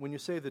 when you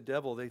say the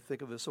devil, they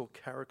think of this little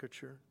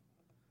caricature,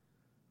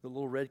 the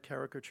little red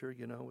caricature,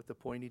 with the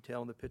pointy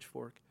tail and the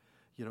pitchfork,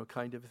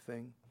 kind of a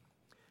thing.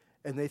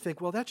 And they think,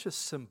 well, that's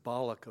just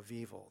symbolic of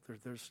evil.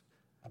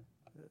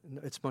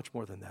 It's much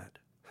more than that.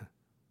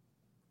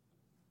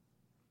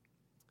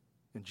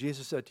 And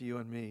Jesus said to you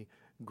and me,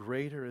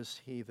 greater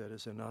is he that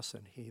is in us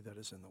than he that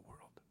is in the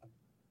world.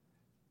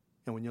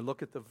 And when you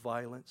look at the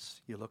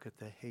violence, you look at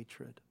the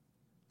hatred,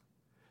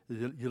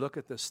 you look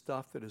at the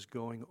stuff that is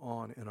going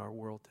on in our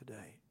world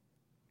today.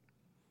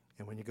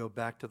 And when you go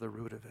back to the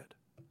root of it,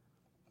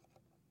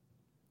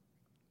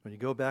 when you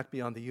go back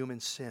beyond the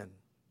human sin,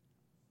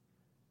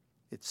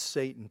 it's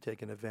Satan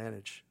taking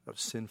advantage of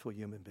sinful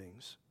human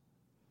beings.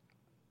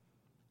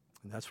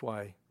 And that's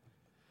why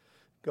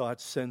God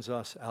sends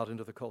us out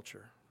into the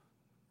culture.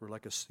 We're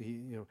like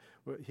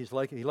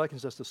he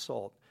likens us to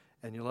salt.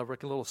 And you'll have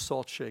like a little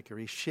salt shaker.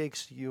 He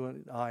shakes you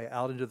and I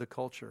out into the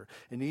culture.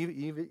 And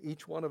even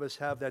each one of us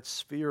have that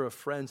sphere of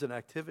friends and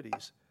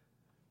activities,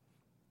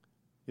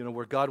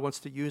 where God wants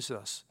to use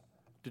us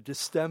to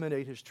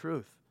disseminate his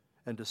truth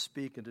and to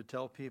speak and to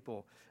tell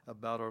people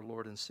about our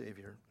Lord and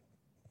Savior.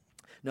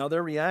 Now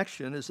their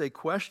reaction is a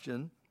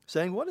question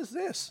saying, what is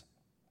this?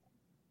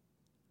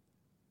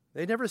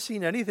 They'd never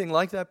seen anything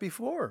like that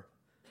before.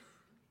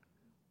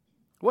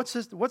 What's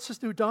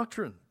this new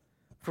doctrine?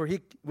 For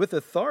with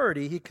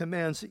authority he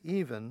commands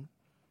even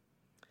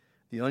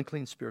the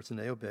unclean spirits, and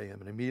they obey him.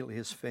 And immediately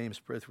his fame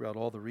spread throughout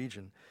all the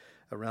region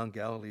around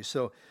Galilee.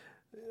 So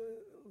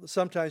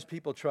sometimes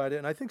people try to,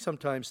 and I think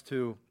sometimes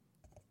too,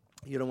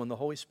 when the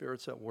Holy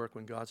Spirit's at work,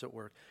 when God's at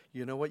work,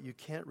 you know what? You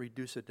can't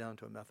reduce it down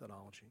to a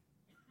methodology.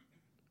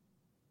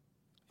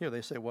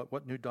 They say,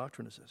 what new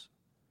doctrine is this?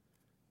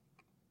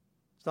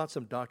 It's not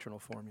some doctrinal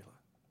formula.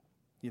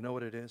 You know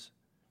what it is?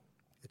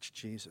 It's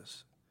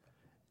Jesus.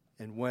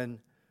 And when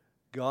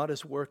God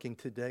is working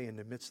today in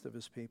the midst of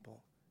his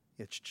people,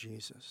 it's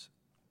Jesus.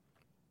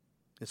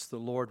 It's the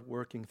Lord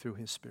working through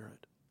his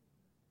Spirit.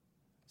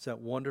 It's that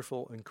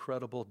wonderful,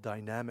 incredible,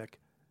 dynamic.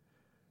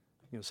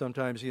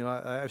 Sometimes,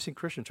 I've seen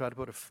Christians try to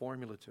put a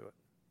formula to it,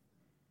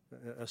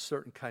 a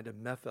certain kind of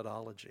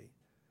methodology,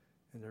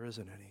 and there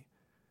isn't any.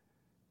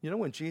 Even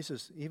when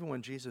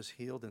Jesus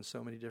healed in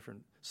so many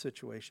different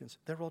situations,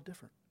 they're all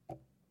different.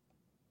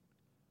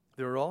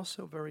 They're all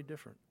so very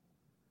different.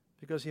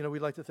 Because, we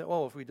like to think,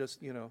 if we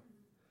just, you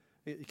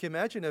can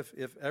imagine if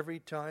every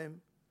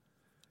time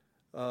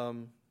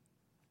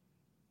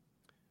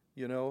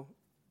you know,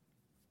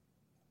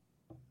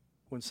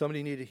 when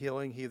somebody needed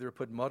healing, he either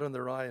put mud on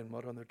their eye and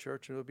mud on their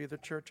church, and it would be the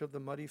church of the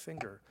muddy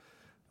finger.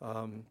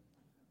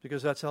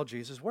 Because that's how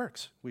Jesus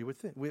works. We would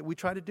think. We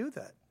try to do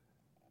that.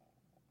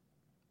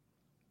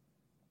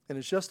 And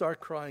it's just our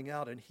crying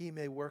out, and he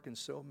may work in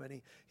so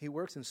many, he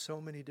works in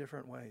so many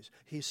different ways.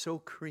 He's so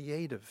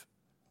creative.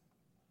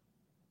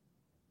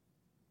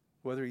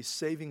 Whether he's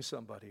saving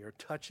somebody or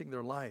touching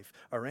their life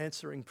or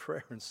answering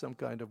prayer in some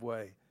kind of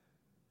way.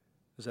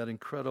 There's that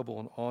incredible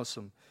and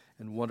awesome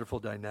and wonderful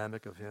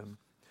dynamic of him.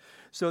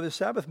 So the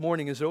Sabbath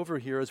morning is over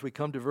here as we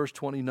come to verse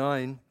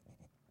 29.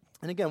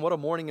 And again, what a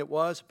morning it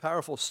was, a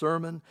powerful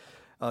sermon,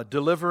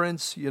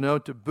 deliverance,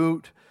 to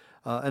boot.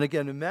 And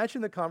again,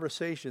 imagine the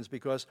conversations,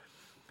 because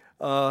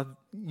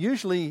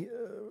usually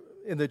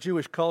in the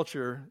Jewish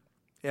culture,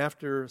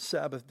 after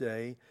Sabbath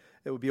day,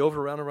 it would be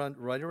over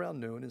right around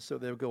noon, and so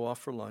they would go off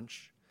for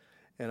lunch.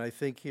 And I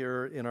think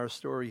here in our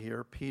story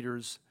here,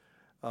 Peter's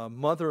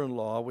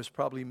mother-in-law was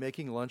probably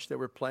making lunch. They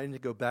were planning to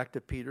go back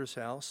to Peter's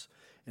house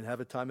and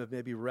have a time of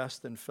maybe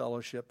rest and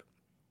fellowship.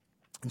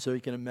 And so you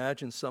can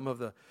imagine some of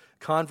the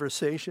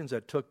conversations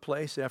that took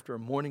place after a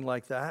morning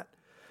like that.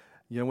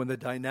 When the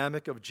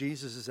dynamic of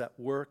Jesus is at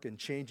work and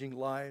changing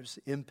lives,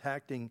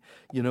 impacting,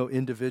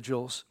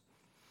 individuals.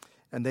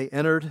 And they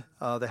entered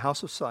the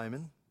house of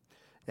Simon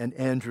and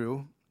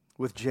Andrew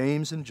with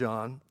James and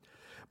John.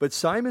 But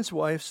Simon's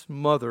wife's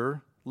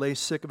mother lay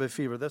sick of a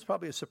fever. That's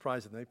probably a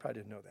surprise to them. They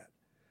probably didn't know that.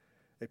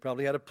 They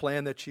probably had a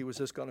plan that she was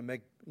just going to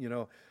make,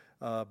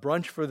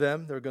 brunch for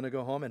them. They're going to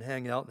go home and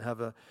hang out and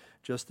have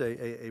just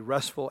a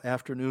restful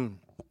afternoon.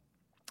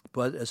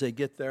 But as they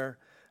get there,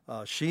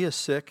 she is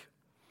sick.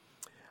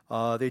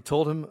 They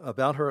told him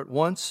about her at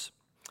once.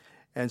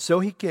 And so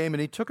he came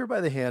and he took her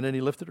by the hand and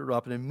he lifted her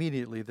up, and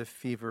immediately the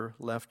fever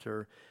left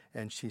her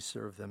and she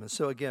served them. And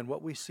so again,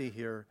 what we see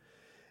here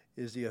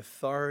is the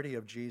authority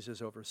of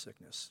Jesus over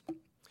sickness.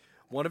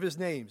 One of his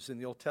names in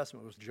the Old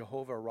Testament was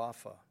Jehovah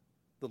Rapha,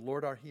 the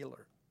Lord our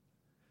healer.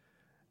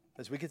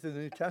 As we get to the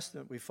New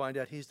Testament, we find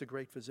out he's the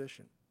great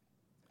physician.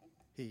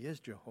 He is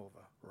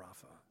Jehovah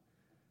Rapha.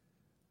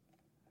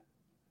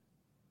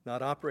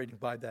 Not operating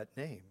by that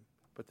name,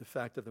 but the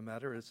fact of the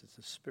matter is it's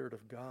the Spirit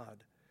of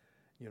God,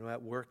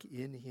 at work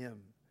in him,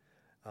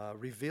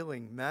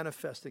 revealing,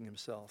 manifesting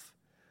himself.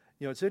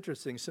 It's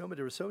interesting,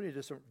 there were so many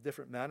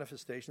different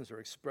manifestations or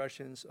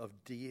expressions of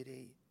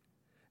deity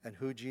and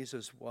who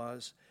Jesus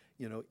was,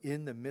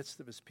 in the midst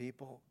of his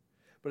people.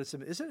 But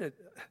isn't it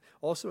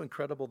also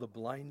incredible, the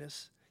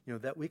blindness,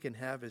 that we can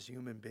have as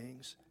human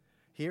beings?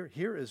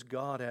 Here is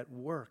God at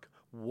work,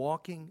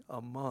 walking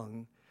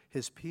among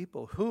his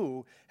people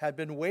who had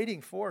been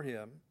waiting for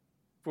him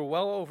for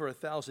well over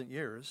 1,000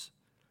 years,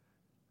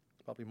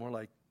 probably more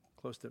like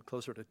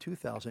closer to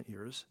 2,000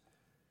 years,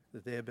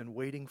 that they have been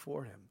waiting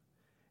for him.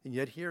 And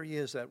yet here he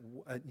is at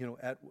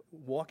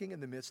walking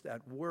in the midst,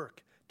 at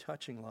work,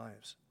 touching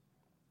lives.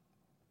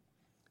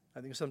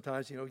 I think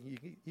sometimes, you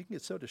can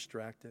get so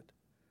distracted,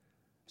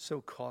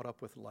 so caught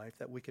up with life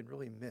that we can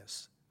really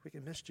miss. We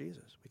can miss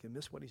Jesus. We can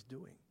miss what he's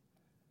doing.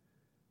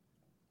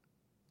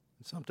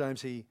 And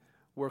sometimes he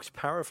works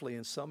powerfully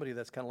in somebody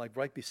that's kind of like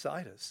right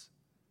beside us.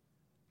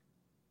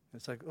 And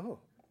it's like, oh,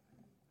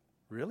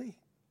 really?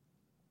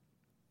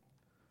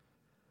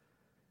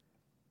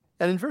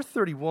 And in verse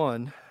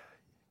 31,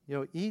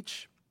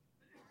 each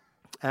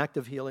act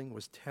of healing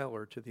was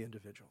tailored to the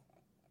individual.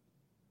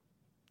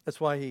 That's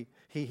why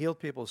he healed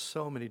people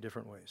so many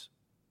different ways.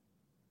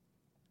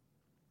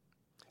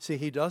 See,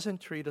 he doesn't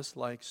treat us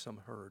like some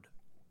herd.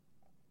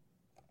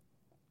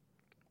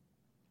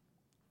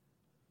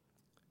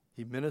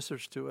 He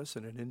ministers to us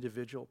in an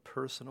individual,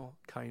 personal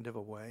kind of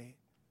a way.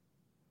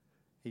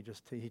 He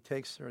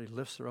takes her, he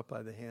lifts her up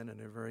by the hand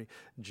in a very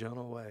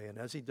gentle way. And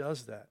as he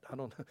does that, I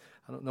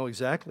don't know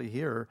exactly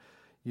here,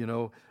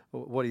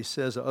 what he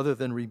says other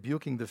than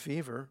rebuking the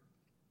fever.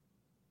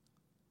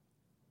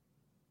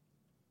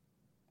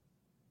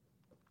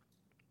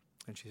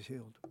 And she's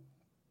healed.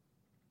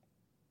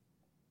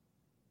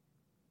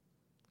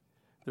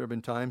 There have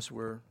been times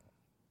where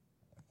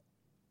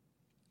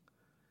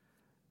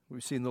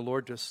we've seen the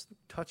Lord just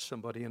touch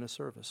somebody in a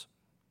service.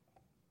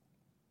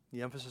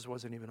 The emphasis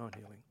wasn't even on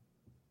healing.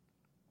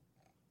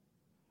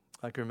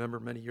 I can remember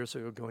many years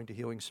ago going to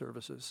healing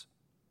services.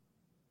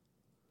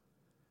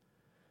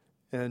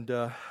 And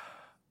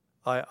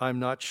I'm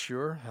not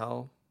sure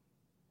how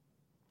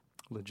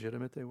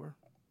legitimate they were.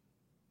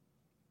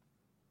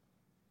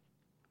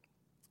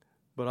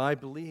 But I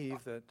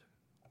believe that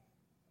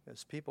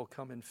as people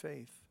come in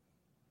faith,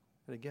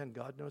 and again,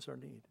 God knows our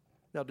need.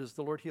 Now, does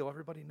the Lord heal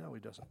everybody? No, he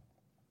doesn't.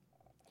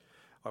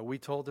 Are we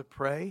told to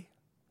pray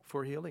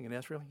for healing and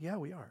ask for healing? Yeah,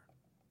 we are.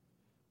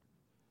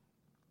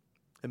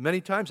 And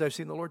many times I've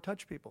seen the Lord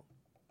touch people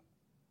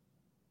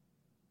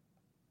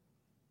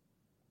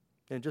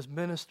and just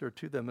minister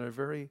to them in a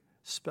very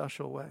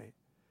special way.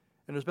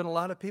 And there's been a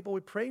lot of people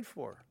we prayed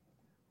for,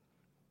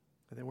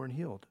 and they weren't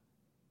healed.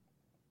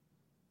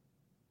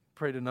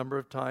 Prayed a number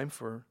of times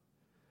for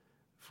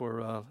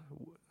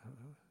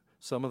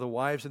some of the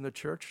wives in the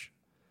church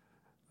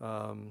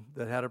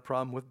that had a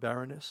problem with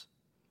barrenness.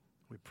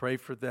 We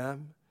prayed for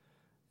them,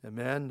 and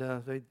man,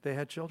 they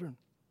had children.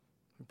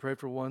 We prayed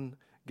for one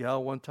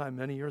gal one time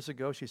many years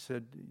ago. She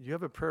said, "Do you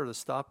have a prayer to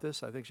stop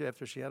this?" I think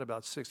after she had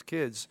about 6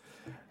 kids,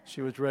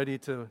 she was ready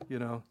to,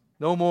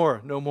 no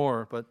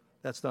more. But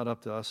that's not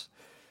up to us.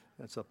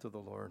 That's up to the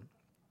Lord.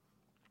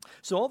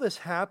 So all this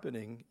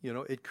happening,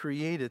 it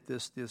created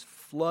this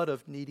flood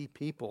of needy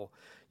people,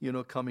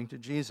 coming to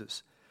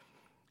Jesus.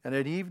 And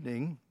at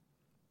evening,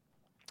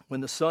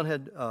 when the sun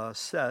had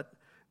set,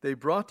 they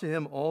brought to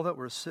him all that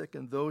were sick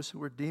and those who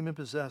were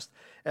demon-possessed,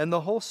 and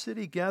the whole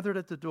city gathered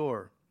at the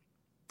door.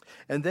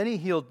 And then he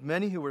healed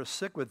many who were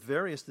sick with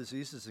various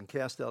diseases and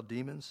cast out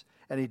demons,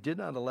 and he did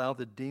not allow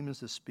the demons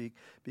to speak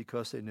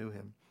because they knew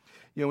him.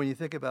 When you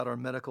think about our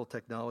medical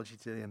technology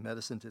today and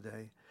medicine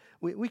today,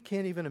 we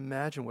can't even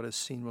imagine what a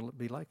scene will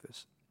be like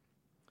this.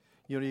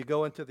 You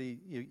go into the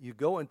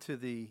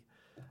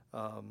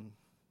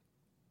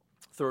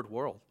third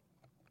world,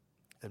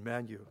 and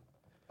man,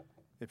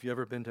 if you've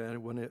ever been to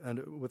anyone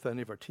with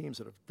any of our teams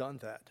that have done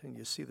that, and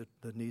you see that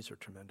the needs are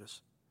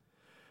tremendous.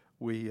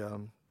 We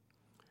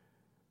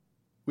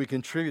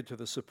contribute to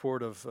the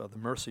support of the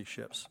Mercy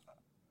ships,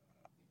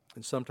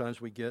 and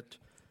sometimes we get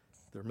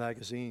their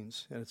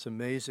magazines, and it's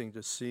amazing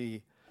to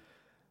see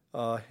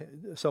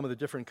some of the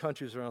different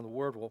countries around the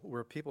world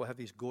where people have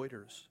these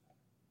goiters,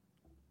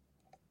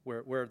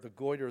 where the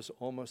goiter is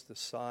almost the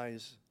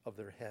size of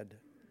their head.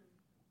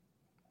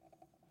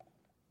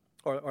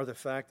 Or the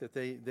fact that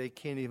they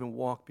can't even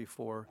walk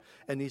before,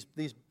 and these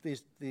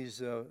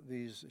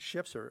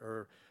ships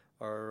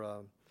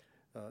are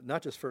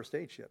not just first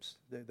aid ships.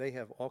 They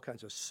have all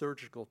kinds of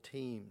surgical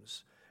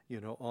teams,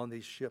 on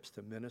these ships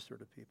to minister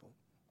to people.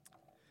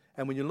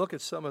 And when you look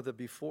at some of the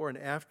before and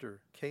after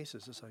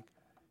cases, it's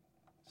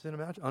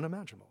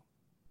unimaginable.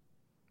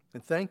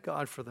 And thank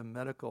God for the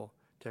medical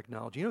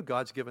technology.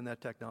 God's given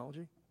that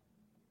technology.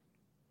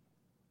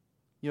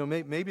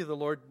 Maybe the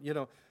Lord,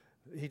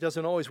 He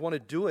doesn't always want to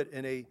do it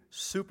in a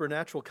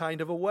supernatural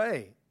kind of a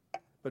way.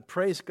 But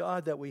praise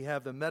God that we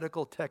have the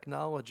medical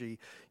technology,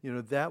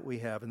 that we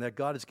have, and that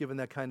God has given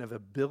that kind of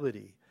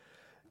ability.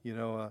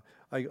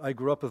 I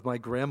grew up with my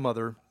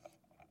grandmother,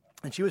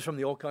 and she was from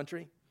the old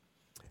country.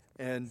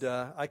 And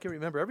I can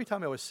remember every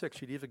time I was sick,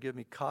 she'd either give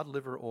me cod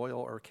liver oil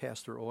or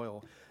castor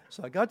oil.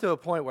 So I got to a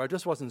point where I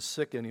just wasn't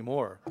sick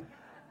anymore.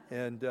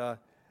 And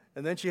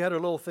then she had her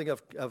little thing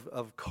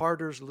of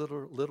Carter's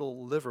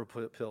little liver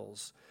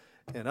pills.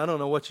 And I don't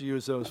know what she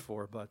used those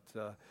for, but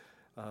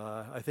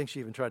I think she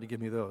even tried to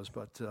give me those.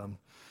 But,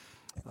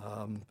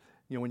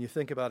 when you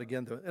think about,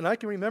 again, and I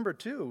can remember,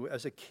 too,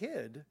 as a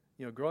kid,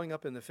 growing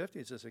up in the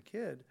 50s as a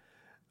kid,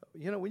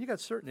 when you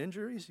got certain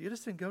injuries, you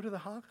just didn't go to the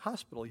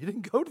hospital. You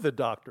didn't go to the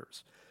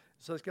doctors.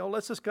 So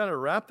let's just kind of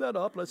wrap that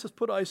up. Let's just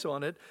put ice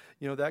on it,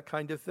 that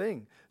kind of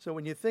thing. So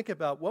when you think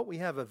about what we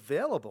have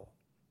available,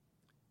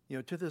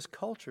 to this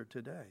culture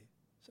today,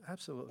 it's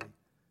absolutely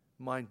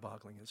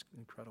mind-boggling. It's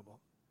incredible.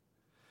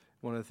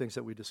 One of the things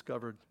that we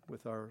discovered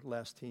with our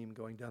last team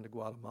going down to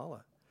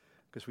Guatemala,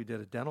 because we did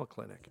a dental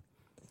clinic,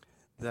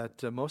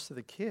 that most of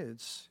the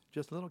kids,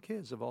 just little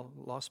kids, have all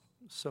lost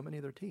so many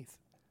of their teeth.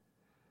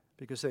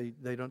 Because they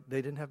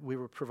didn't have, we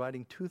were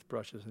providing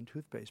toothbrushes and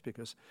toothpaste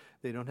because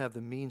they don't have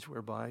the means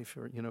whereby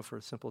for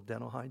simple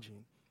dental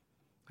hygiene.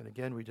 And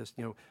again, we just,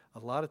 a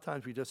lot of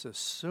times we just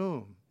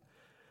assume.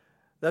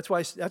 That's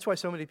why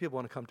so many people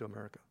want to come to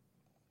America.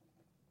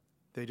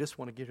 They just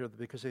want to get here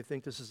because they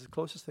think this is the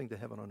closest thing to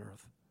heaven on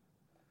earth.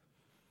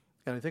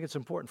 And I think it's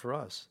important for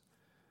us.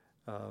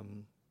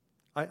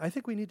 I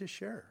think we need to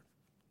share.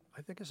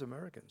 I think as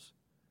Americans,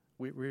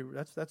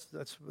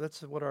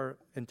 that's what our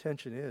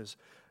intention is.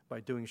 By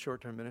doing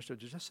short-term ministry,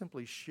 to just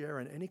simply share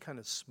in any kind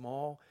of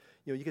small,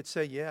 you could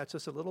say, yeah, it's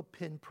just a little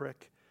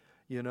pinprick,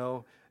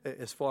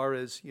 as far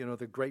as,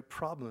 the great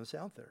problems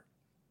out there.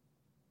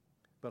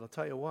 But I'll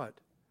tell you what,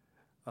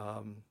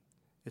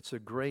 it's a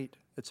great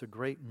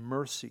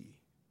mercy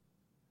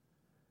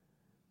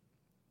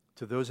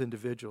to those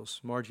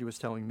individuals. Margie was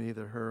telling me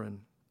that her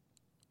and,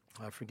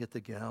 I forget the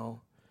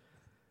gal,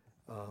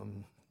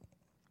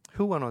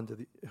 who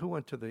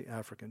went to the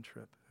African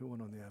trip? Who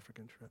went on the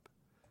African trip?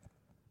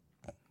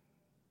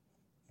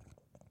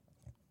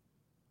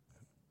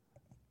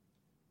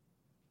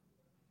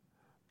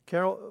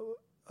 Carol,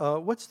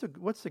 what's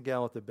the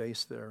gal at the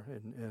base there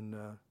in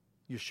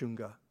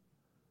Yushunga?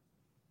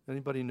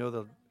 Anybody know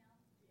the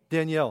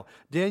Danielle?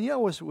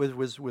 Danielle was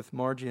with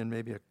Margie and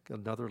maybe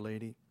another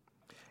lady,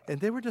 and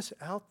they were just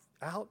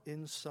out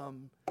in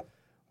some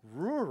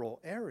rural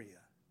area,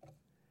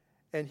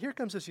 and here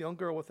comes this young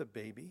girl with a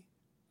baby,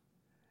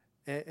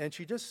 and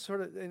she just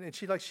sort of and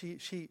if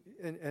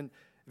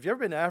you've ever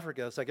been to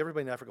Africa, it's like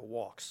everybody in Africa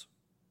walks.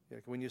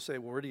 When you say,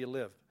 well, where do you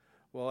live?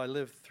 Well, I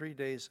live 3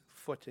 days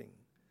footing.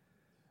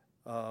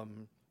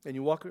 And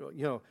you walk,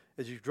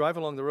 as you drive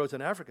along the roads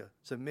in Africa,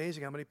 it's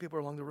amazing how many people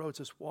are along the roads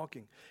just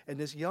walking. And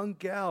this young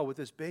gal with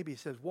this baby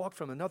says, walk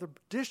from another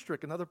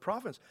district, another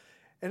province.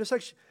 And it's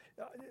like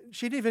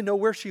she didn't even know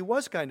where she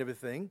was, kind of a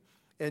thing.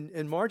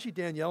 And Margie,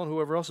 Danielle, and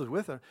whoever else was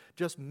with her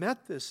just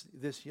met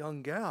this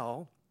young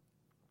gal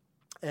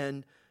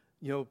and,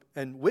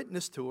 and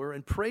witnessed to her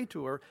and prayed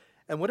to her.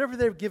 And whatever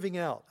they're giving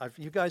out,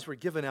 you guys were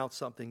giving out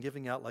something,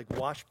 giving out like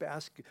wash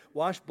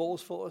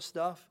bowls full of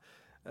stuff,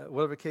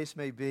 whatever the case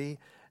may be.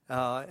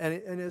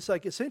 And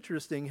it's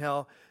interesting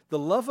how the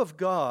love of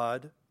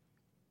God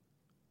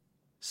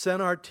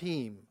sent our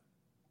team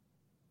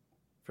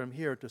from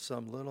here to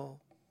some little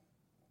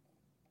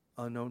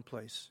unknown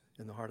place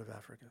in the heart of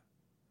Africa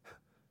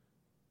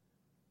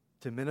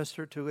to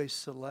minister to a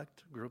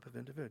select group of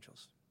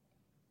individuals.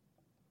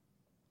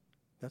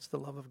 That's the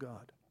love of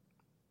God.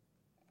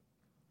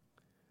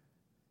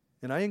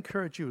 And I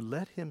encourage you,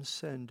 let him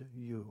send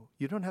you.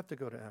 You don't have to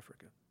go to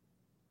Africa.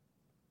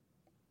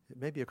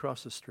 It may be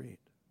across the street.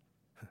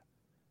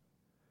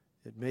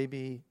 It may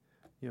be,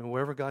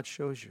 wherever God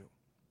shows you,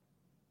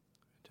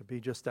 to be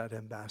just that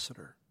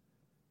ambassador,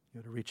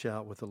 to reach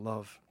out with the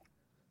love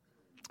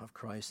of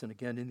Christ. And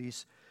again, in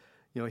these,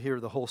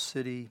 here the whole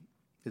city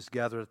is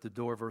gathered at the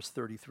door, verse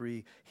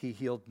 33. He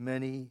healed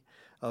many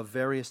of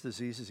various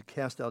diseases. He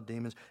cast out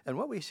demons. And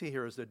what we see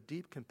here is the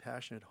deep,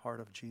 compassionate heart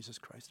of Jesus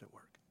Christ at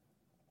work.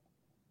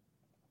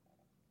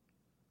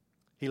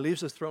 He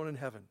leaves his throne in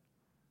heaven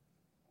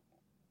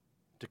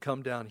to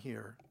come down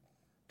here,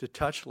 to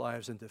touch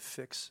lives and to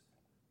fix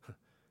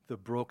the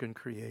broken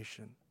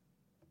creation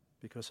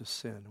because of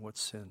sin, what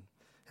sin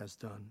has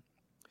done.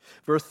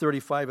 Verse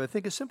 35, I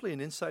think, is simply an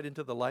insight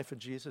into the life of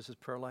Jesus, his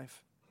prayer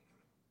life.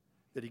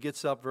 That he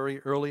gets up very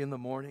early in the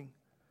morning,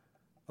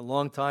 a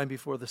long time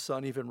before the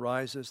sun even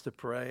rises, to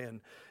pray.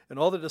 And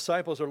all the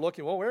disciples are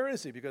looking, well, where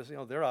is he? Because,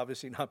 they're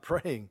obviously not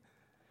praying.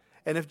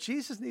 And if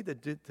Jesus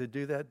needed to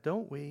do that,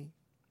 don't we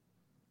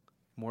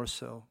more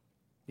so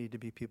need to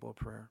be people of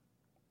prayer?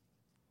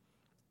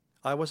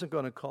 I wasn't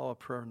going to call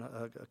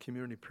a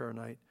community prayer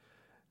night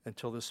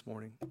until this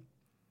morning.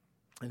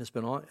 And it's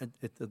been on.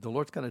 The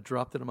Lord's kind of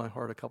dropped it in my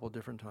heart a couple of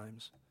different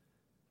times.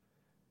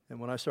 And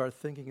when I started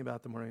thinking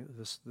about the morning,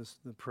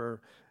 the prayer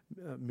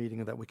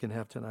meeting that we can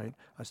have tonight,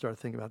 I started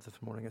thinking about this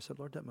morning. I said,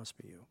 Lord, that must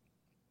be you.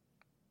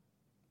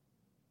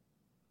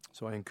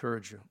 So I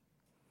encourage you,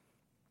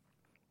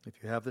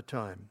 if you have the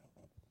time,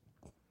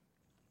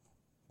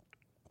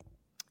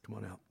 come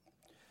on out.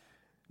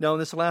 Now, in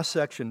this last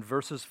section,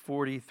 verses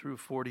 40 through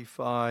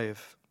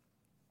 45,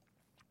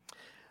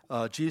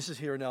 Jesus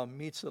here now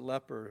meets a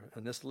leper,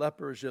 and this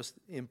leper is just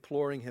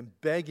imploring him,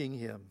 begging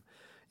him,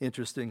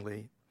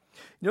 interestingly.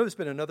 There's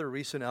been another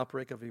recent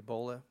outbreak of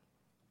Ebola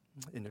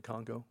in the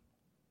Congo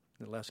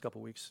in the last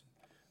couple of weeks.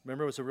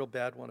 Remember, it was a real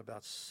bad one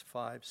about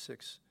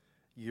 5-6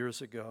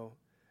 years ago,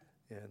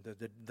 and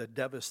the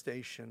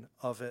devastation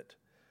of it.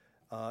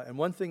 And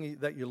one thing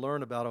that you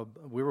learn about,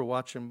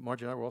 Margie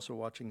and I were also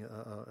watching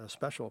a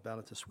special about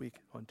it this week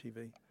on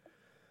TV,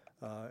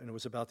 and it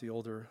was about the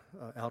older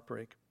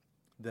outbreak,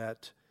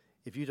 that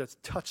if you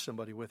just touch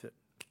somebody with it,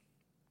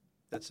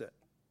 that's it.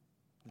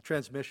 The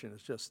transmission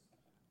is just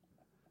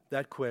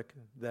that quick,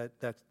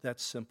 that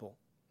simple.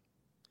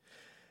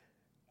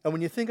 And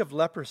when you think of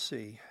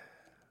leprosy,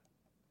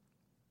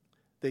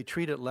 they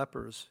treated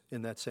lepers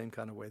in that same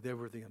kind of way. They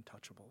were the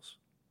untouchables.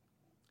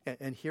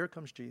 And here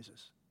comes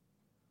Jesus.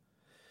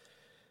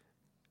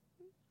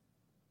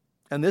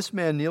 And this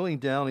man kneeling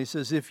down, he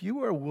says, if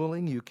you are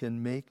willing, you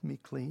can make me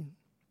clean.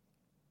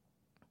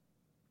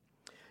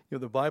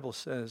 The Bible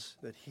says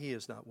that he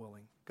is not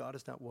willing. God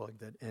is not willing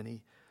that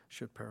any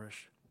should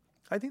perish.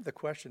 I think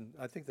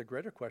the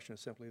greater question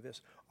is simply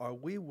this. Are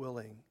we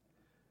willing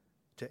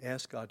to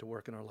ask God to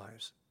work in our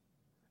lives?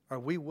 Are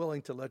we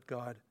willing to let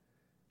God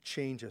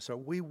change us? Are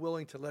we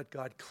willing to let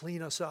God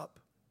clean us up?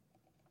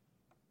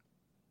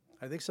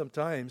 I think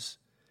sometimes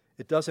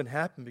it doesn't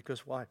happen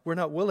because why? We're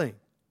not willing.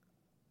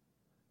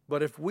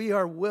 But if we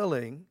are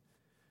willing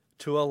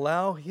to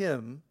allow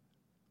him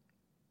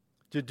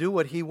to do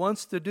what he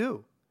wants to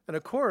do, and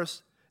of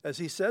course, as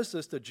he says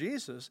this to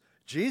Jesus,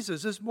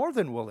 Jesus is more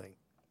than willing.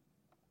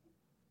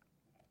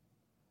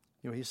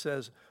 He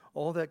says,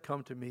 all that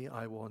come to me,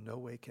 I will in no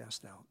way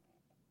cast out.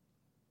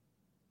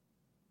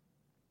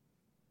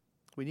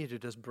 We need to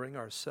just bring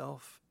our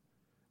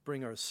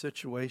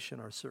situation,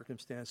 our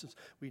circumstances.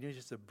 We need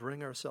just to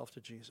bring ourselves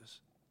to Jesus.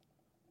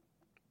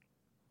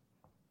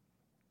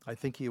 I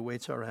think he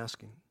awaits our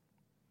asking.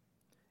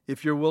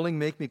 If you're willing,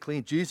 make me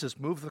clean. Jesus,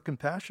 moved with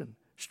compassion,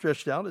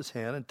 stretched out his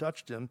hand and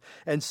touched him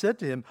and said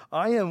to him,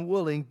 I am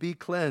willing, be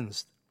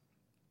cleansed.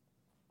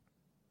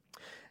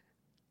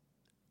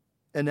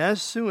 And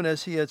as soon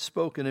as he had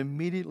spoken,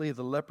 immediately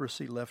the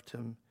leprosy left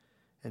him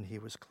and he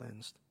was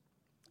cleansed.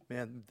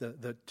 Man,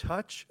 the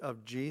touch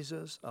of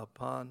Jesus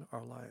upon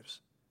our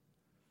lives,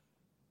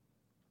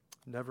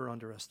 never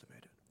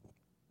underestimated.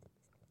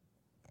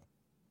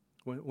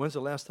 When's the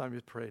last time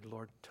you prayed,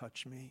 Lord,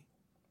 touch me?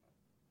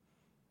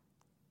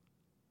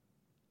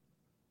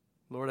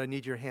 Lord, I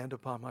need your hand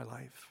upon my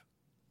life.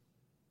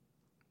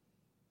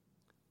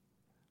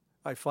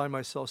 I find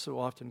myself so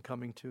often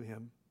coming to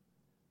him.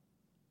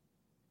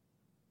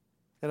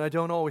 And I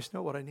don't always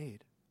know what I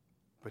need,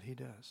 but he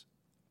does.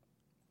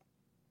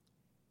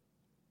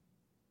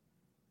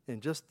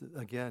 And just,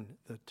 again,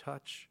 the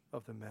touch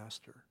of the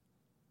Master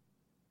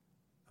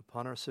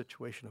upon our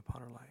situation,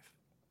 upon our life.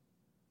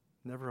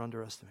 Never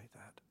underestimate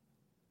that.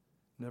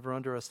 Never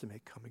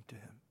underestimate coming to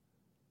him.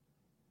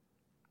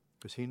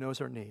 Because he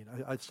knows our need.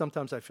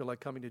 Sometimes I feel like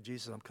coming to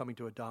Jesus, I'm coming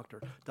to a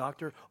doctor.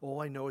 Doctor,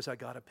 all I know is I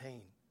got a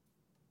pain.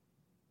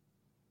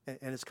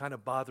 And it's kind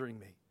of bothering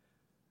me.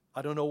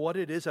 I don't know what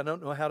it is. I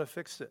don't know how to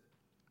fix it.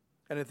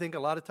 And I think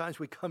a lot of times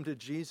we come to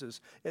Jesus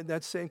in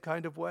that same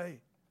kind of way.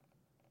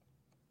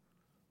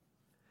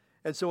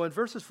 And so in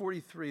verses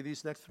 43,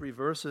 these next 3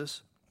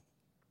 verses,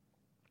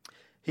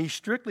 he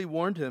strictly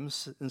warned him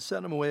and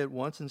sent him away at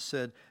once and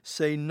said,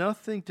 say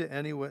nothing to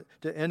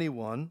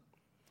anyone,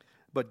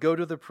 but go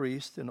to the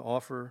priest and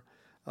offer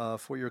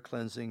for your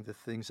cleansing the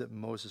things that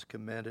Moses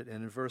commanded.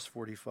 And in verse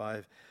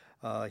 45,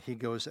 he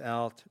goes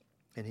out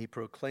and he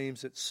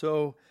proclaims it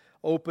so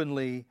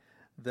openly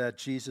that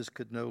Jesus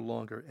could no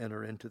longer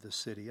enter into the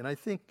city. And I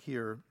think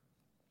here,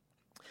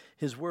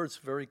 his words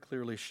very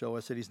clearly show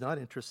us that he's not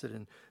interested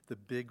in the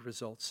big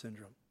results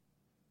syndrome.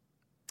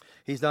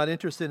 He's not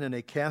interested in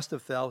a cast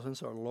of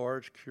thousands or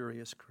large,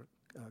 curious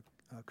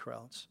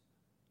crowds.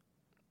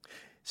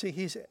 See,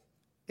 he's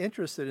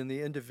interested in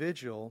the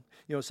individual.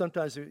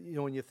 Sometimes,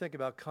 when you think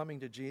about coming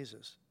to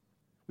Jesus,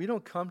 we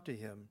don't come to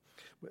him,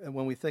 and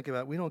when we think about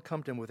it, we don't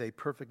come to him with a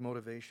perfect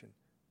motivation.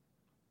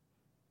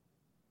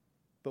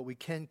 But we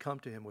can come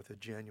to him with a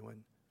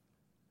genuine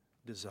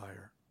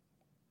desire.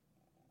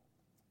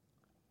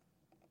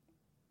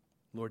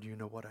 Lord, you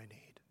know what I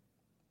need.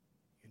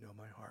 You know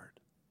my heart.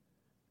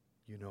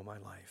 You know my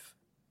life.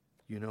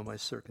 You know my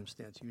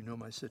circumstance. You know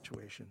my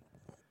situation.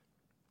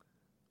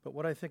 But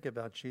what I think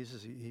about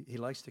Jesus, he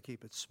likes to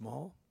keep it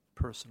small,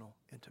 personal,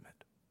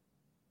 intimate.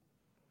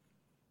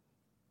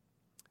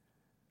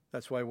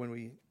 That's why when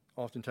we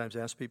oftentimes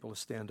ask people to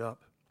stand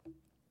up,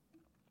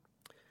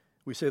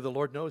 we say the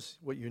Lord knows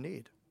what you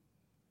need.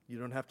 You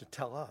don't have to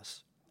tell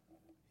us.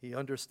 He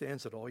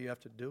understands that all you have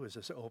to do is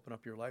just open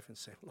up your life and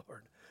say,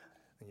 Lord,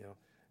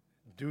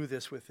 do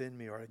this within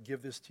me, or I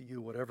give this to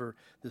you, whatever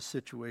the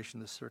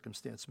situation, the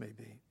circumstance may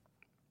be.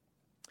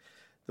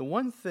 The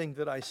one thing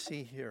that I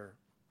see here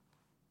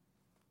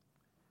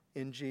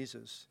in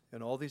Jesus,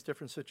 in all these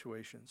different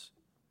situations,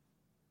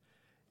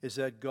 is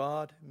that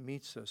God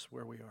meets us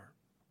where we are.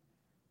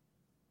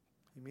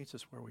 He meets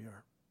us where we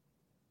are.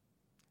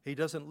 He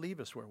doesn't leave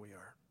us where we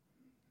are.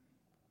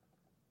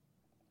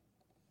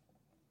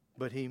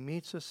 But he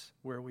meets us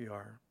where we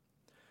are.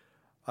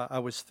 I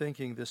was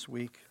thinking this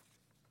week,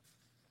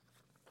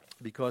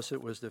 because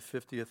it was the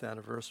 50th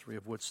anniversary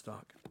of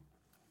Woodstock.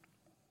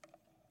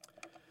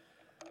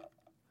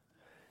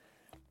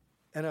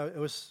 And it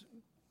was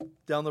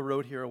down the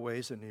road here a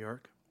ways in New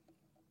York.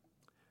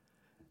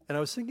 And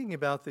I was thinking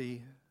about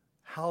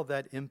how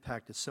that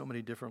impacted so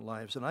many different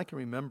lives. And I can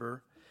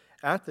remember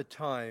at the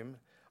time,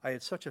 I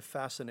had such a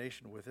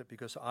fascination with it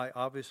because I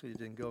obviously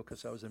didn't go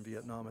because I was in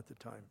Vietnam at the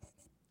time.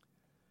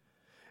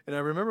 And I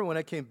remember when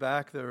I came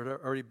back, there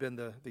had already been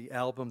the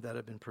album that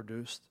had been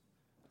produced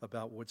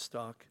about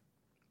Woodstock.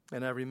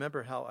 And I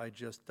remember how I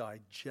just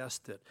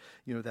digested,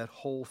 that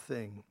whole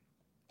thing.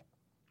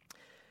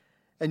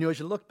 And as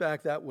you look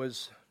back, that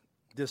was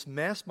this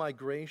mass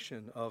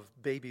migration of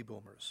baby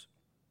boomers,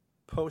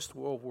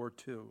 post-World War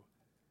II.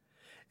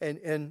 And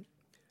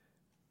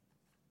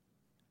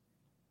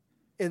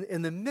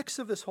in the mix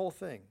of this whole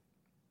thing,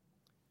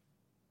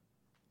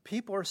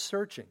 people are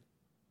searching.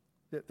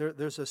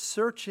 There's a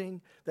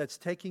searching that's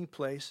taking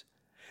place.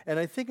 And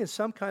I think in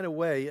some kind of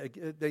way,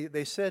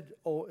 they said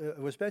it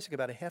was basically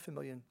about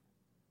 500,000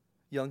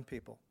 young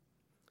people.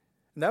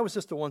 And that was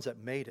just the ones that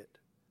made it.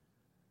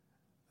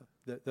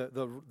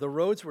 The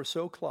roads were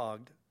so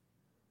clogged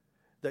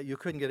that you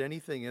couldn't get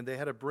anything in. They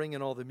had to bring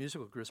in all the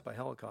musical groups by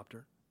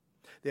helicopter.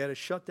 They had to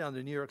shut down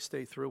the New York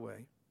State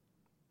Thruway.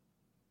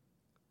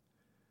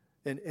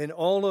 And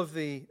all of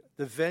the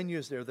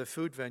venues there, the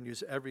food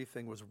venues,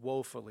 everything was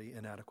woefully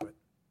inadequate.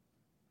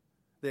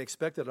 They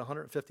expected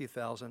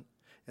 150,000,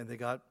 and they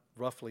got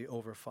roughly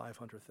over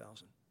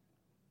 500,000.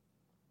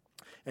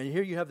 And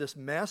here you have this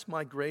mass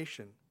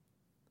migration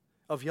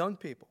of young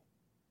people.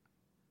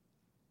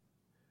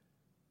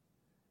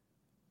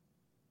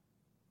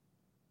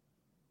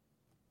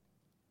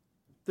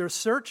 They're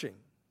searching.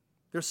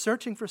 They're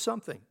searching for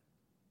something.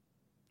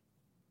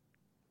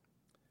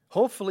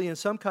 Hopefully in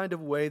some kind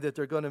of way that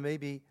they're going to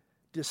maybe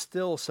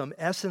distill some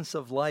essence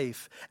of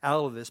life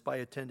out of this by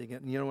attending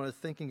it. And when I was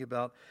thinking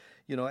about,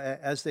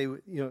 as they,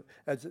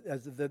 as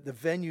the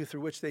venue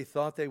through which they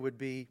thought they would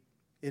be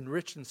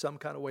enriched in some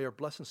kind of way or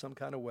blessed in some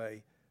kind of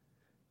way,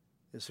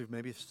 is there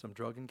maybe some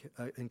drug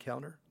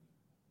encounter?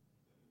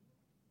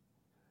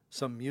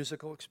 Some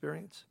musical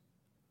experience?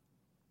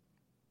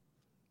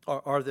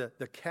 Are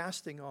the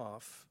casting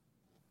off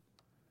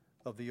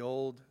of the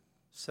old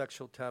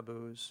sexual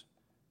taboos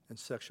and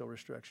sexual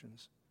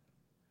restrictions?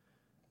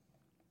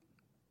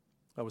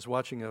 I was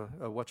watching a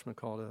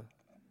whatchamacallit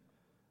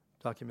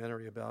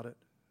documentary about it,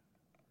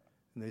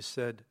 and they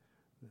said,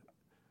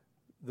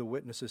 the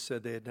witnesses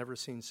said they had never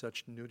seen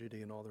such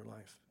nudity in all their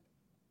life.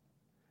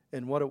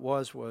 And what it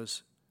was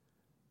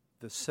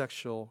the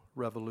sexual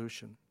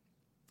revolution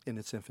in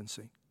its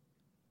infancy.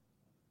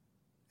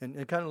 And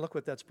kind of look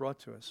what that's brought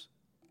to us.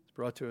 It's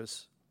brought to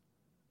us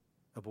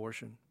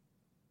abortion,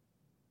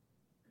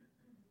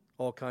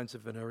 all kinds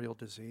of venereal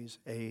disease,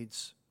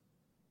 AIDS,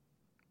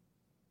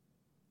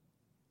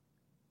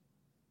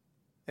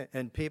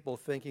 and people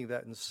thinking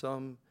that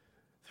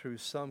through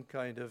some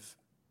kind of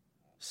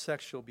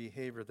sexual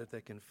behavior that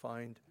they can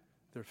find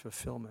their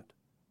fulfillment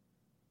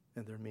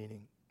and their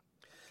meaning.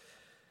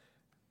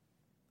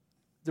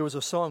 There was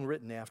a song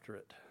written after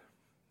it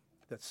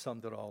that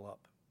summed it all up.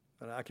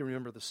 And I can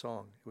remember the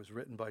song. It was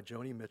written by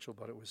Joni Mitchell,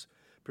 but it was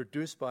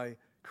produced by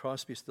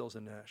Crosby, Stills,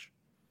 and Nash.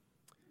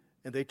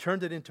 And they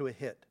turned it into a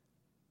hit.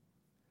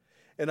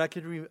 And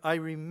I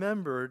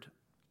remembered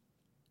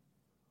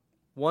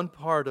one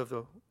part of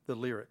the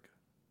lyric.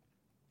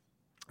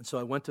 And so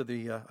I went to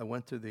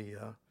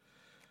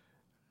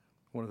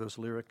one of those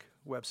lyric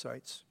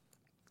websites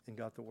and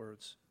got the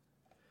words.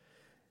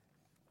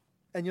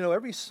 And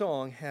every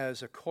song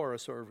has a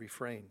chorus or a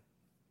refrain.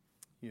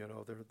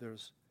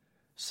 There's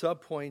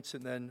subpoints,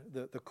 and then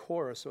the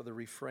chorus or the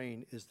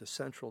refrain is the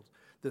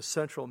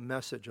central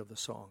message of the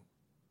song.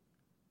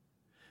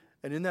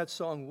 And in that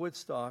song,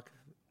 Woodstock,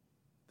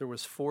 there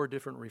was 4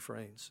 different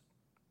refrains.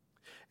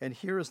 And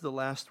here is the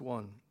last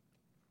one.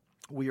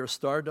 We are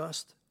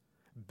stardust,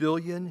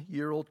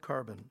 billion-year-old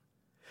carbon.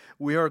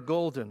 We are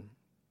golden,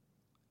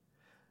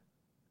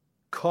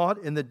 caught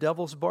in the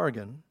devil's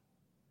bargain.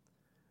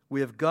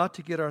 We have got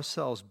to get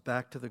ourselves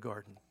back to the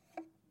garden.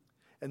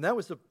 And that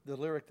was the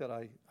lyric that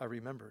I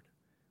remembered.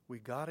 We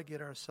got to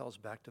get ourselves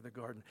back to the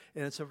garden.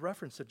 And it's a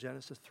reference to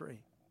Genesis 3.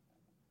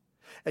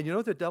 And you know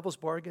what the devil's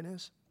bargain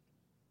is?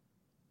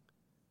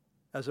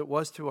 As it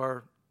was to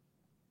our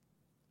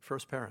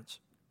first parents.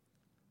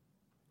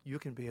 You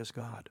can be as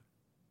God.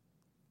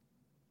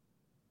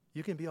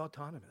 You can be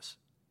autonomous.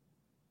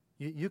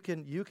 You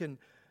can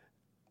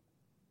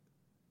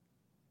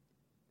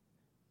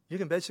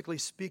basically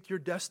speak your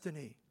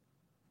destiny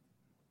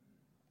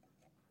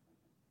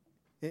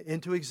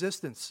into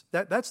existence.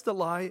 That's the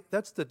lie.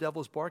 That's the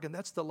devil's bargain.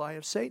 That's the lie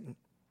of Satan.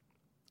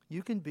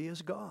 You can be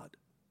as God.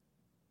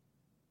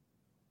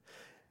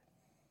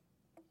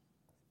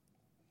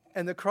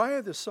 And the cry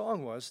of the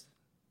song was,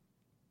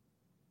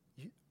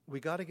 we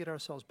got to get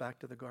ourselves back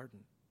to the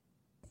garden.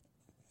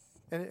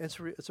 And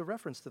it's a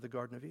reference to the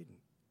Garden of Eden.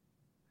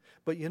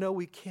 But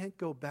we can't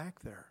go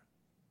back there.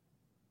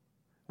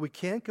 We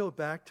can't go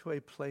back to a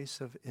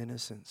place of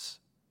innocence.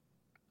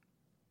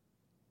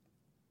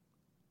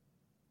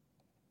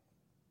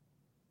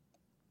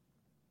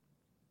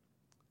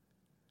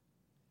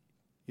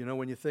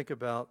 When you think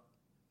about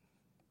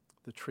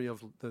the tree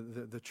of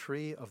the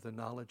tree of the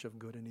knowledge of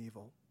good and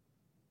evil,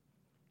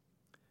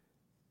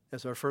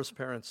 as our first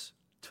parents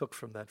took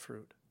from that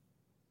fruit,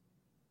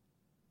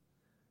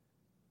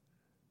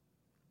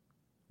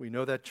 we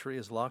know that tree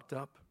is locked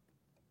up.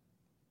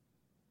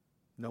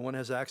 No one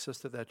has access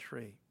to that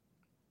tree.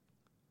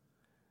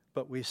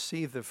 But we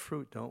see the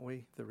fruit, don't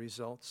we? The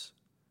results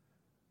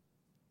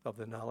of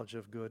the knowledge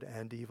of good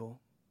and evil.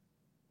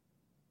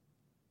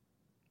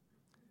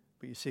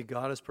 But you see,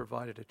 God has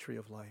provided a tree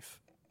of life.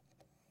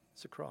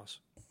 It's the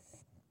cross.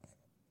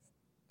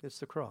 It's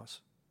the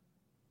cross.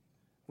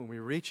 When we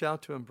reach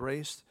out to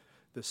embrace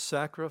the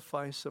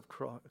sacrifice of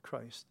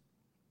Christ,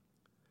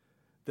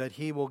 that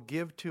he will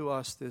give to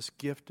us this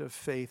gift of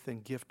faith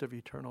and gift of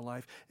eternal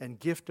life and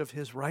gift of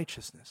his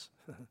righteousness.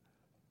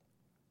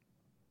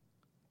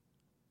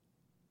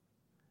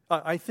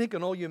 I think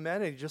in all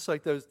humanity, just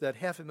like that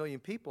 500,000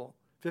 people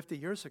 50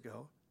 years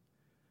ago,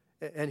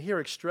 and here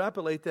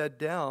extrapolate that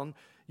down,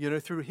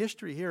 through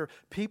history here,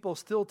 people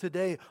still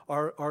today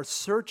are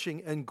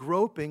searching and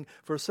groping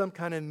for some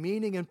kind of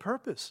meaning and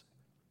purpose.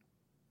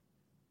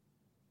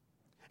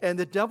 And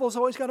the devil's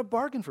always got a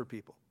bargain for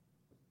people.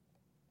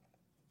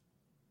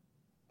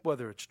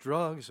 Whether it's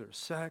drugs or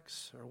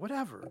sex or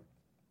whatever.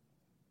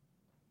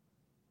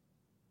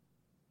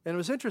 And it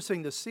was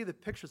interesting to see the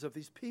pictures of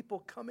these people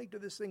coming to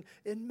this thing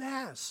in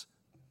mass.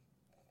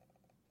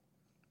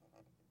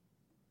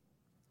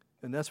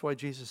 And that's why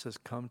Jesus says,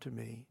 come to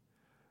me,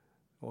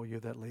 all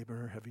you that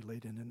labor heavy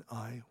laden, and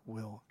I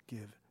will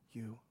give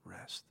you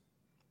rest.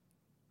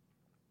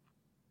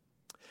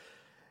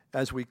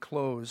 As we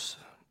close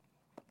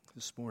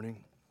this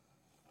morning,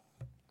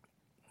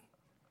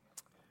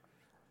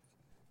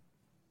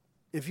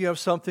 if you have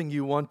something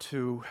you want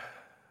to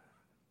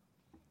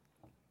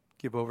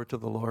give over to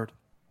the Lord,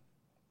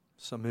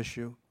 some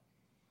issue,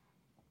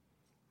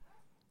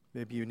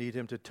 maybe you need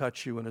him to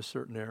touch you in a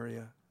certain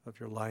area of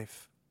your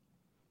life.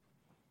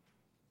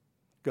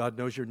 God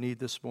knows your need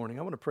this morning.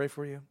 I want to pray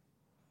for you.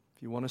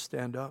 If you want to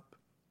stand up,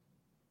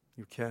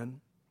 you can.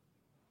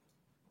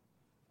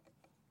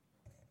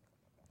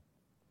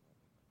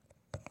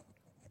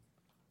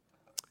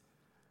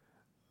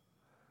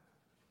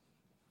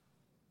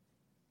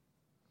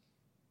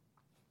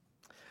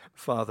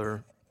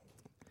 Father,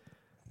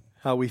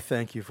 how we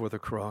thank you for the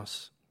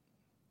cross.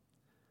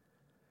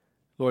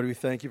 Lord, we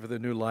thank you for the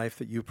new life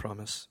that you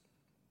promise.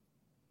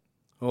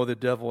 Oh, the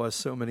devil has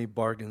so many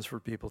bargains for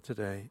people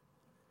today.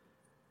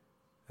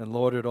 And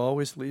Lord, it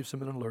always leaves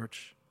them in a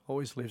lurch,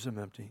 always leaves them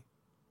empty,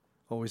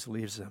 always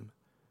leaves them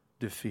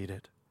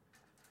defeated.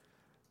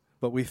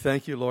 But we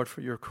thank you, Lord,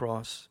 for your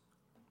cross.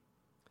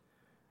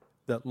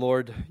 That,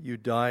 Lord, you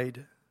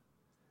died,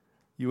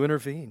 you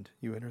intervened,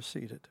 you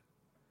interceded.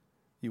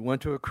 You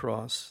went to a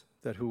cross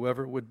that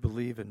whoever would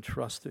believe and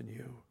trust in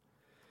you,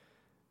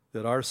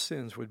 that our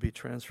sins would be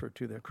transferred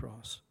to that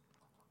cross.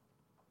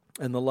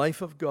 And the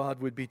life of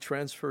God would be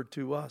transferred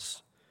to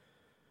us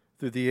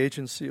through the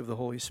agency of the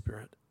Holy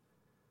Spirit.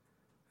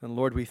 And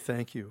Lord, we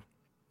thank you.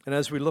 And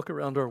as we look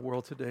around our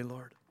world today,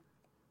 Lord,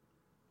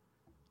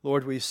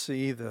 we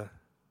see the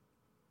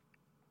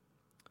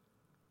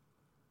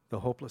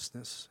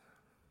hopelessness,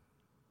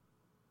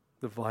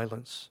 the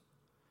violence,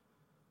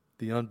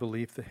 the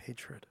unbelief, the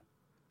hatred.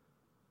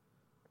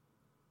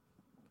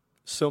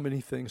 So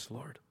many things,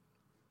 Lord.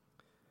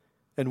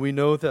 And we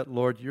know that,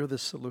 Lord, you're the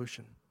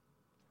solution.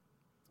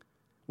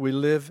 We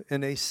live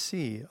in a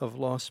sea of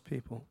lost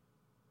people.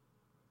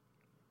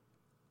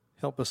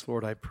 Help us,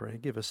 Lord, I pray.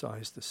 Give us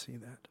eyes to see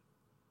that.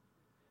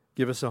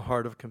 Give us a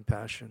heart of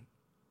compassion.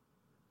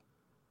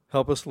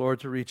 Help us, Lord,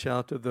 to reach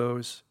out to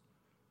those,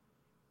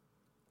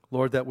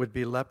 Lord, that would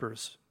be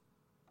lepers.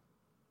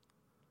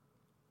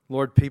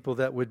 Lord, people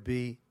that would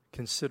be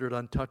considered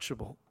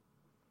untouchable.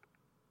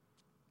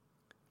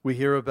 We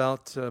hear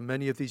about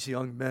many of these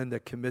young men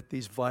that commit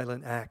these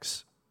violent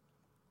acts.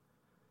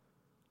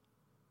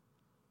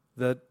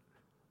 That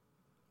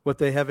what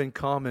they have in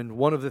common,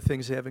 one of the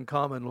things they have in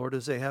common, Lord,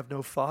 is they have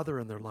no father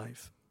in their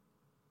life.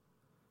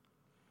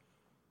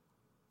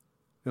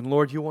 And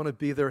Lord, you want to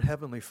be their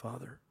heavenly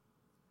Father.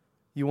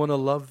 You want to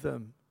love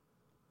them.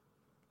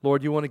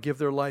 Lord, you want to give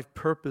their life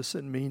purpose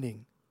and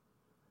meaning.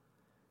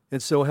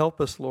 And so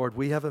help us, Lord.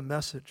 We have a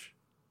message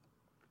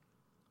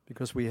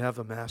because we have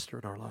a master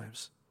in our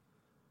lives.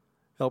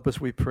 Help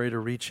us, we pray, to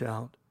reach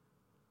out,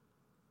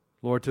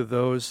 Lord, to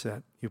those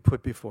that you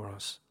put before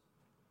us.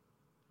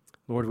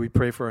 Lord, we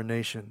pray for our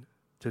nation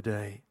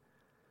today.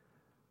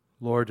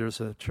 Lord,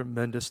 there's a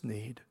tremendous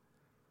need.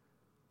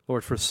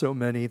 Lord, for so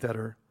many that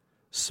are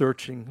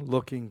searching,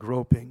 looking,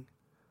 groping,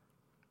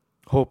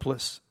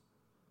 hopeless.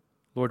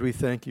 Lord, we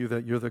thank you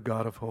that you're the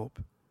God of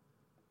hope.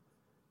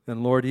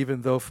 And Lord,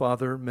 even though,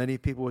 Father, many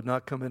people would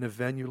not come in a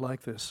venue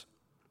like this,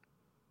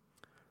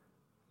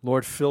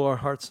 Lord, fill our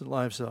hearts and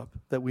lives up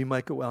that we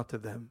might go out to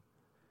them,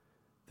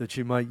 that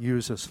you might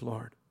use us,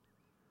 Lord.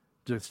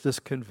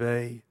 Just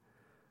convey,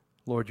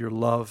 Lord, your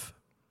love,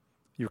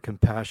 your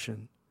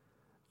compassion,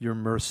 your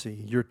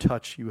mercy, your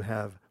touch you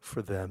have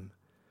for them.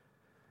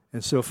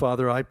 And so,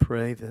 Father, I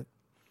pray that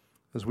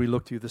as we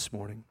look to you this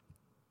morning,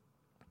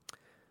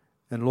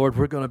 and Lord,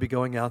 we're going to be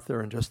going out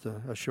there in just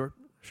a short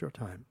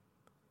time.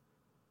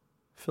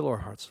 Fill our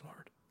hearts,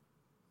 Lord.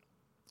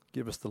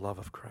 Give us the love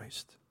of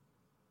Christ.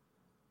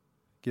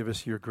 Give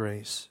us your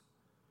grace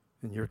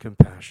and your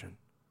compassion.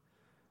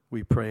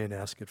 We pray and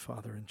ask it,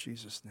 Father, in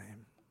Jesus'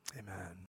 name. Amen.